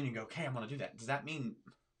 And then you go, okay, I'm going to do that. Does that mean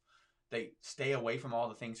they stay away from all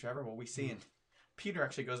the things forever? Well, we see in Peter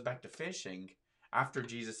actually goes back to fishing after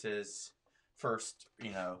Jesus' first,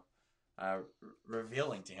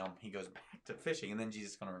 revealing to him. He goes back to fishing, and then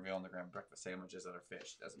Jesus is going to reveal him to grab breakfast sandwiches that are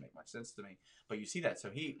fish. Doesn't make much sense to me, but you see that.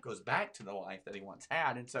 So he goes back to the life that he once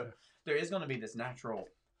had, and so there is going to be this natural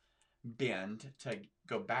bend to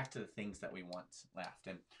go back to the things that we once left.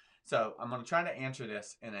 And so I'm going to try to answer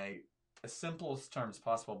this in as simple as terms as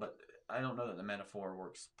possible, but I don't know that the metaphor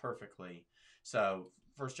works perfectly. So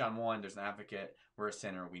 1 John 1, there's an advocate. We're a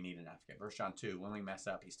sinner. We need an advocate. 1 John 2, when we mess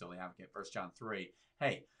up, he's still the advocate. 1 John 3,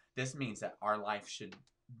 hey, this means that our life should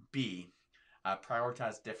be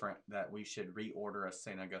prioritized different, that we should reorder, as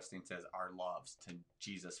St. Augustine says, our loves to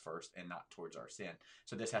Jesus first and not towards our sin.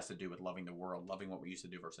 So this has to do with loving the world, loving what we used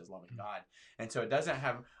to do versus loving God. And so it doesn't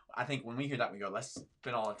have, I think when we hear that, we go, let's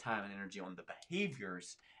spend all the time and energy on the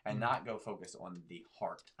behaviors and not go focus on the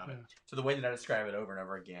heart of it. So the way that I describe it over and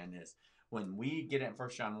over again is, when we get it in 1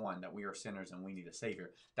 John 1 that we are sinners and we need a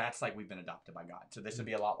Savior, that's like we've been adopted by God. So this would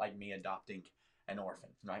be a lot like me adopting an orphan,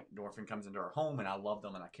 right? The orphan comes into our home and I love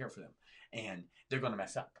them and I care for them. And they're going to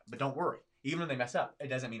mess up. But don't worry. Even when they mess up, it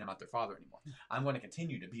doesn't mean I'm not their father anymore. I'm going to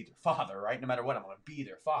continue to be their father, right? No matter what, I'm going to be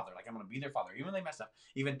their father. Like, I'm going to be their father, even when they mess up.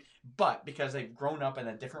 But because they've grown up in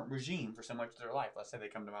a different regime for so much of their life. Let's say they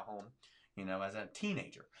come to my home, as a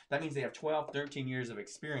teenager. That means they have 12, 13 years of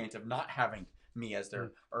experience of not having me as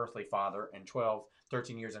their earthly father, and 12,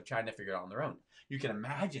 13 years of trying to figure it out on their own. You can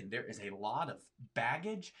imagine there is a lot of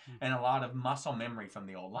baggage and a lot of muscle memory from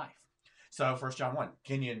the old life. So 1 John 1,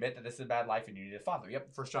 can you admit that this is a bad life and you need a father?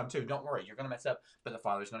 Yep. 1 John 2, don't worry, you're going to mess up, but the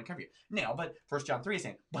Father's going to cover you. Now, but 1 John 3 is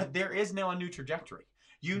saying, but there is now a new trajectory.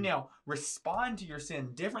 You now respond to your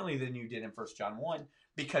sin differently than you did in 1 John 1,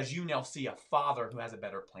 because you now see a Father who has a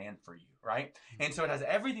better plan for you, right? And so it has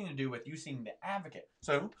everything to do with you seeing the advocate.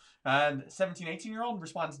 So 17, 18-year-old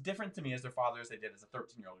responds different to me as their father as they did as a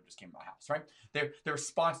 13-year-old who just came to my house, right? Their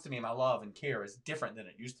response to me, my love and care, is different than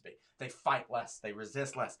it used to be. They fight less. They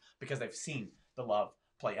resist less because they've seen the love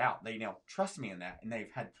play out. They now trust me in that, and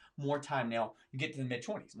they've had more time now. You get to the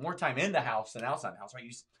mid-20s, more time in the house than outside the house, right?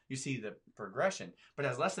 You see the progression, but it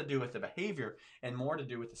has less to do with the behavior and more to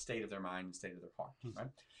do with the state of their mind and state of their heart, right?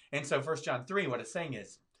 And so 1 John 3, what it's saying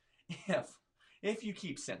is, if you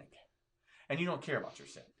keep sinning and you don't care about your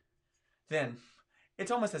sin, then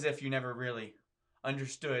it's almost as if you never really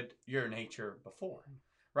understood your nature before,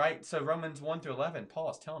 right? So Romans 1 through 11,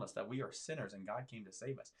 Paul is telling us that we are sinners and God came to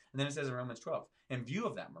save us. And then it says in Romans 12, in view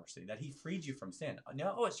of that mercy, that he freed you from sin.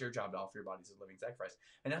 Now it's your job to offer your bodies as a living sacrifice.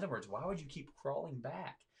 In other words, why would you keep crawling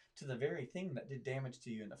back to the very thing that did damage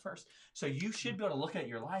to you in the first? So you should be able to look at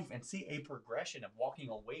your life and see a progression of walking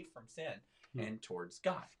away from sin and towards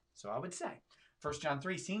God. So I would say 1 John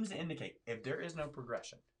 3 seems to indicate if there is no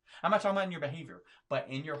progression, I'm not talking about in your behavior, but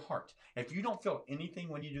in your heart. If you don't feel anything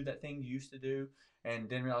when you do that thing you used to do and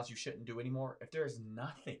then realize you shouldn't do anymore, if there is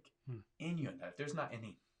nothing in you in that, if there's not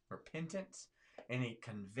any repentance, any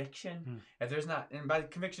conviction, if there's not, and by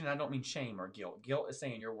conviction I don't mean shame or guilt. Guilt is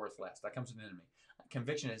saying you're worth less. That comes from the enemy.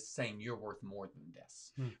 Conviction is saying you're worth more than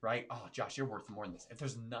this, right? Oh, Josh, you're worth more than this. If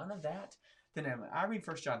there's none of that, then I read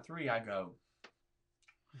 1 John 3, I go,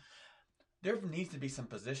 there needs to be some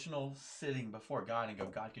positional sitting before God and go,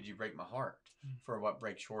 God, could you break my heart for what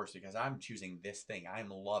breaks yours? Because I'm choosing this thing. I'm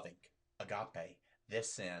loving, agape,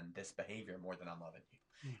 this sin, this behavior more than I'm loving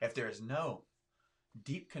you. If there is no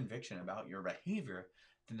deep conviction about your behavior,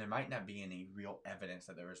 then there might not be any real evidence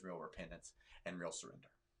that there is real repentance and real surrender.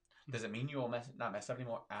 Does it mean you will not mess up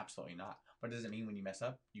anymore? Absolutely not. But does it mean when you mess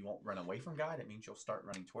up, you won't run away from God? It means you'll start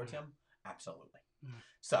running towards Him? Absolutely.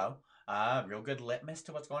 So, real good litmus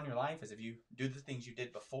to what's going on in your life is if you do the things you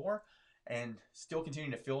did before and still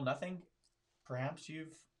continue to feel nothing, perhaps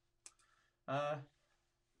you've, what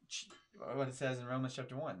it says in Romans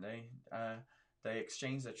chapter 1, they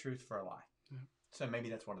exchange the truth for a lie. Yeah. So maybe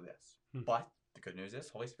that's what it is. But the good news is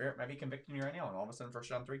Holy Spirit might be convicting you right now, and all of a sudden 1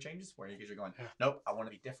 John 3 changes where you're going, nope, I want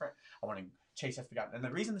to be different. I want to chase after God. And the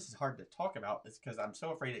reason this is hard to talk about is because I'm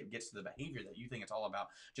so afraid it gets to the behavior that you think it's all about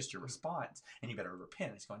just your response, and you better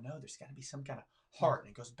repent. It's going, no, there's got to be some kind of heart. And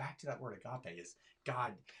it goes back to that word agape is,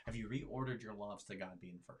 God, have you reordered your loves to God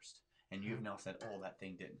being first? And you've now said, oh, that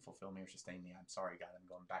thing didn't fulfill me or sustain me. I'm sorry, God. I'm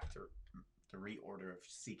going back to the reorder of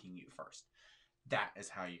seeking you first. That is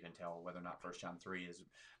how you can tell whether or not 1 John 3 is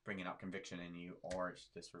bringing out conviction in you, or it's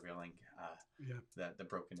just revealing the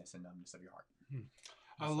brokenness and numbness of your heart.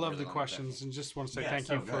 I love the questions, and just want to say thank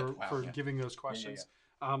you for giving those questions.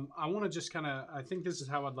 I want to just kind of, I think this is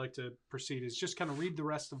how I'd like to proceed, is just kind of read the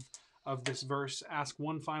rest of this verse, ask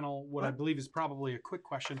one final, what I believe is probably a quick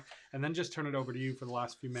question, and then just turn it over to you for the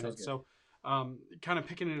last few minutes. So kind of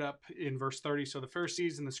picking it up in verse 30. So the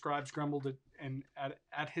Pharisees and the scribes grumbled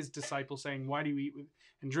at his disciples, saying, why do you eat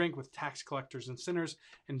and drink with tax collectors and sinners?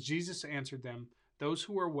 And Jesus answered them, those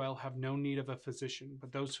who are well have no need of a physician,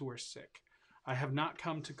 but those who are sick. I have not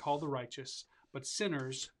come to call the righteous, but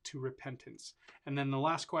sinners to repentance. And then the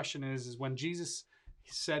last question is when Jesus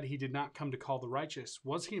said he did not come to call the righteous,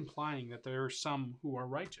 was he implying that there are some who are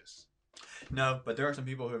righteous? No, but there are some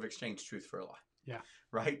people who have exchanged truth for a lie. Yeah.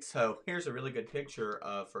 Right? So here's a really good picture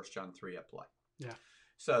of 1 John 3 at play. Yeah.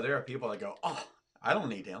 So there are people that go, oh, I don't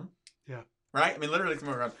need him. Yeah. Right? I mean, literally, some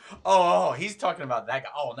around, oh, he's talking about that guy.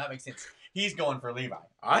 Oh, that makes sense. He's going for Levi.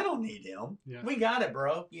 I don't need him. Yeah. We got it,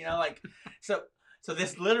 bro. You know, like, so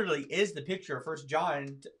this literally is the picture of 1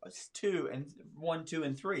 John 2 and 1, 2,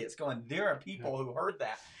 and 3. It's going, there are people who heard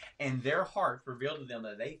that, and their heart revealed to them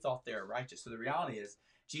that they thought they were righteous. So the reality is,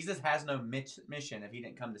 Jesus has no mission if he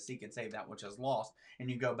didn't come to seek and save that which is lost. And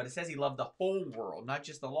you go, but it says he loved the whole world, not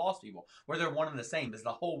just the lost people. Where they're one and the same, is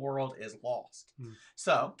the whole world is lost.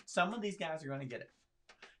 So some of these guys are going to get it.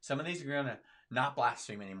 Some of these are going to not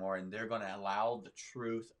blaspheme anymore, and they're going to allow the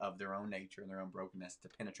truth of their own nature and their own brokenness to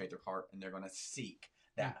penetrate their heart, and they're going to seek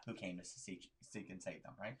that who came to seek and save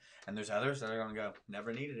them, right? And there's others that are going to go,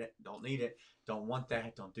 never needed it, don't need it, don't want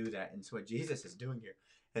that, don't do that. And so what Jesus is doing here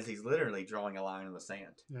is he's literally drawing a line in the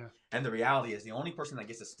sand. Yeah. And the reality is the only person that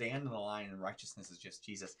gets to stand in the line in righteousness is just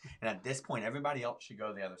Jesus. And at this point, everybody else should go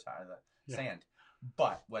to the other side of the sand.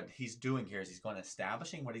 But what he's doing here is he's going to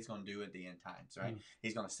establishing what he's going to do at the end times, right?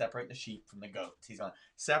 He's going to separate the sheep from the goats. He's going to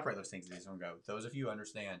separate those things. He's going to go, those of you who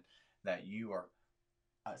understand that you are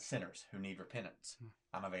sinners who need repentance,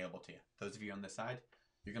 I'm available to you. Those of you on this side,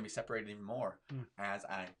 you're going to be separated even more as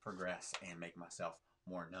I progress and make myself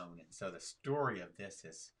more known. And so the story of this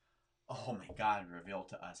is, oh my God, reveal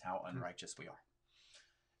to us how unrighteous we are.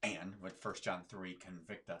 And with 1 John 3,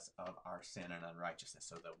 convict us of our sin and unrighteousness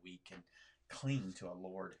so that we can cling to a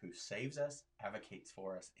Lord who saves us, advocates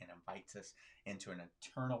for us, and invites us into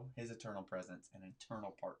his eternal presence and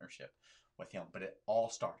eternal partnership with him. But it all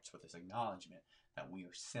starts with this acknowledgement that we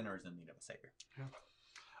are sinners in need of a Savior. Yeah.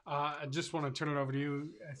 I just want to turn it over to you.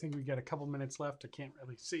 I think we got a couple minutes left. I can't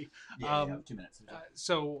really see. Yeah, 2 minutes.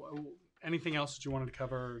 So anything else that you wanted to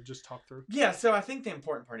cover or just talk through? Yeah, so I think the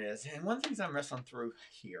important part is, and one of the things I'm wrestling through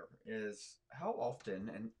here is how often,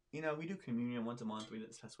 and we do communion once a month. We did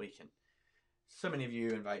this past weekend. So many of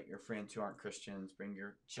you invite your friends who aren't Christians, bring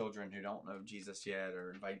your children who don't know Jesus yet,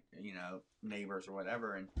 or invite, neighbors or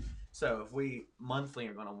whatever. And so if we monthly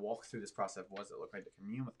are going to walk through this process, what does it look like to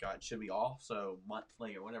commune with God? Should we also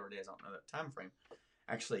monthly or whatever it is, I don't know that time frame,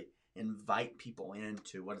 actually invite people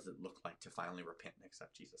into what does it look like to finally repent and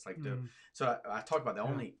accept Jesus? So I talk about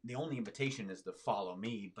the only invitation is to follow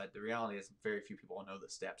me, but the reality is very few people know the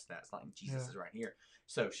steps. That's like Jesus is right here.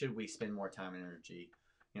 So should we spend more time and energy,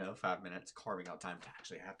 5 minutes carving out time to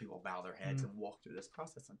actually have people bow their heads and walk through this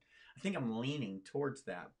process? And I think I'm leaning towards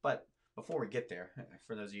that. But before we get there,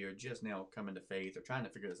 for those of you who are just now coming to faith or trying to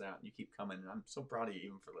figure this out, and you keep coming, and I'm so proud of you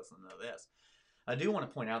even for listening to this, I do want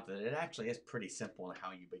to point out that it actually is pretty simple in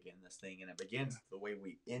how you begin this thing. And it begins the way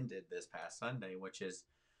we ended this past Sunday, which is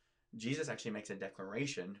Jesus actually makes a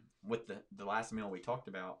declaration with the last meal we talked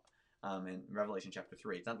about in Revelation chapter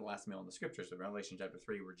 3. It's not the last meal in the scriptures, but Revelation chapter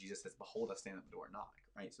 3 where Jesus says, behold, I stand at the door and knock,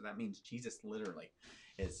 right? So that means Jesus literally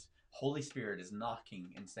Holy Spirit is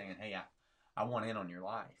knocking and saying, hey, I want in on your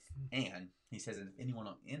life. And he says, if anyone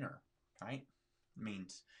will enter, right?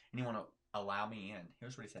 means, and you want to allow me in.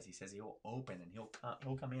 Here's what he says. He says he'll open and he'll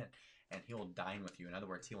come in and he'll dine with you. In other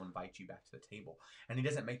words, he'll invite you back to the table. And he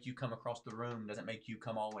doesn't make you come across the room, doesn't make you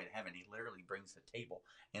come all the way to heaven. He literally brings the table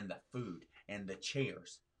and the food and the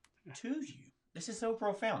chairs to you. This is so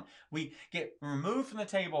profound. We get removed from the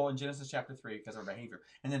table in Genesis chapter 3 because of our behavior.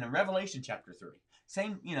 And then in Revelation chapter 3,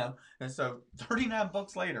 same, and so 39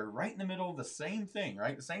 books later, right in the middle of the same thing,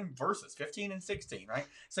 right? The same verses, 15 and 16, right?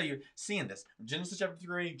 So you're seeing this. Genesis chapter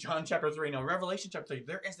 3, John chapter 3, now Revelation chapter 3,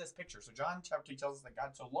 there is this picture. So John chapter 3 tells us that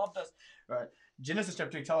God so loved us. Genesis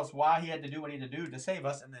chapter 3 tells us why he had to do what he had to do to save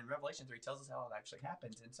us. And then Revelation 3 tells us how it actually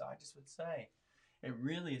happens. And so I just would say, it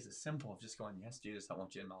really is as simple as just going, yes, Jesus, I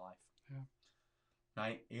want you in my life. Yeah.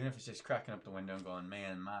 Right? Even if it's just cracking up the window and going,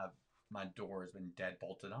 man, my door has been dead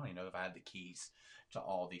bolted. I don't even know if I have the keys to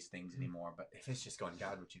all these things anymore. But if it's just going,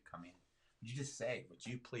 God, would you come in? Would you just say, would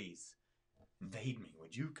you please invade me?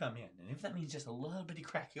 Would you come in? And if that means just a little bitty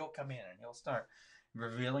crack, he'll come in and he'll start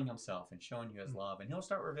revealing himself and showing you his love. And he'll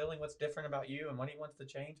start revealing what's different about you and what he wants to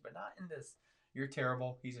change, but not in this, you're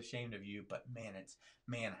terrible, he's ashamed of you. But man,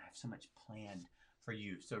 I have so much planned for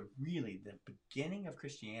you. So really, the beginning of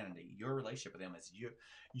Christianity, your relationship with him is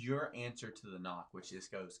your answer to the knock, which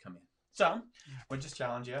just goes, come in. So, we'll just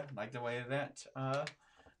challenge you, like the way that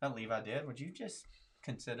Levi did. Would you just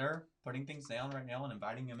consider putting things down right now and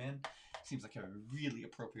inviting him in? Seems like a really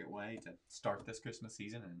appropriate way to start this Christmas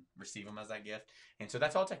season and receive him as that gift. And so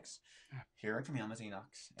that's all it takes. Hearing from him as he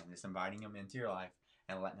knocks and just inviting him into your life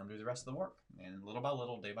and letting him do the rest of the work. And little by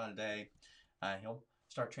little, day by day, he'll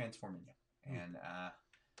start transforming you. And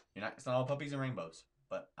it's not all puppies and rainbows,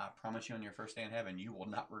 but I promise you on your first day in heaven, you will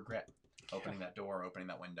not regret opening that door, opening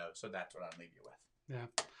that window. So that's what I'd leave you with. Yeah.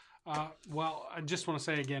 Well, I just want to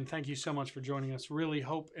say again, thank you so much for joining us. Really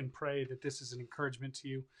hope and pray that this is an encouragement to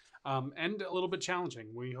you and a little bit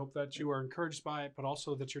challenging. We hope that you are encouraged by it, but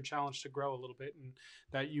also that you're challenged to grow a little bit and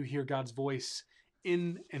that you hear God's voice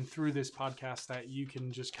in and through this podcast, that you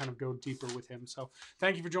can just kind of go deeper with him. So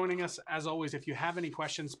thank you for joining us. As always, if you have any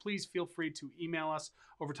questions, please feel free to email us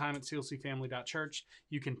overtime@clcfamily.church.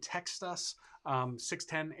 You can text us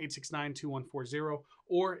 610-869-2140,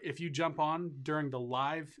 or if you jump on during the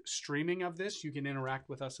live streaming of this, you can interact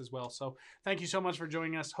with us as well. So thank you so much for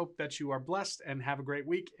joining us. Hope that you are blessed and have a great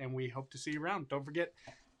week, and we hope to see you around. Don't forget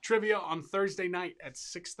trivia on Thursday night at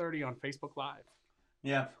 6:30 on Facebook Live.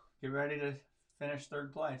 Yeah, get ready to finish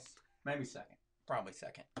third place. Maybe second. Probably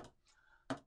second.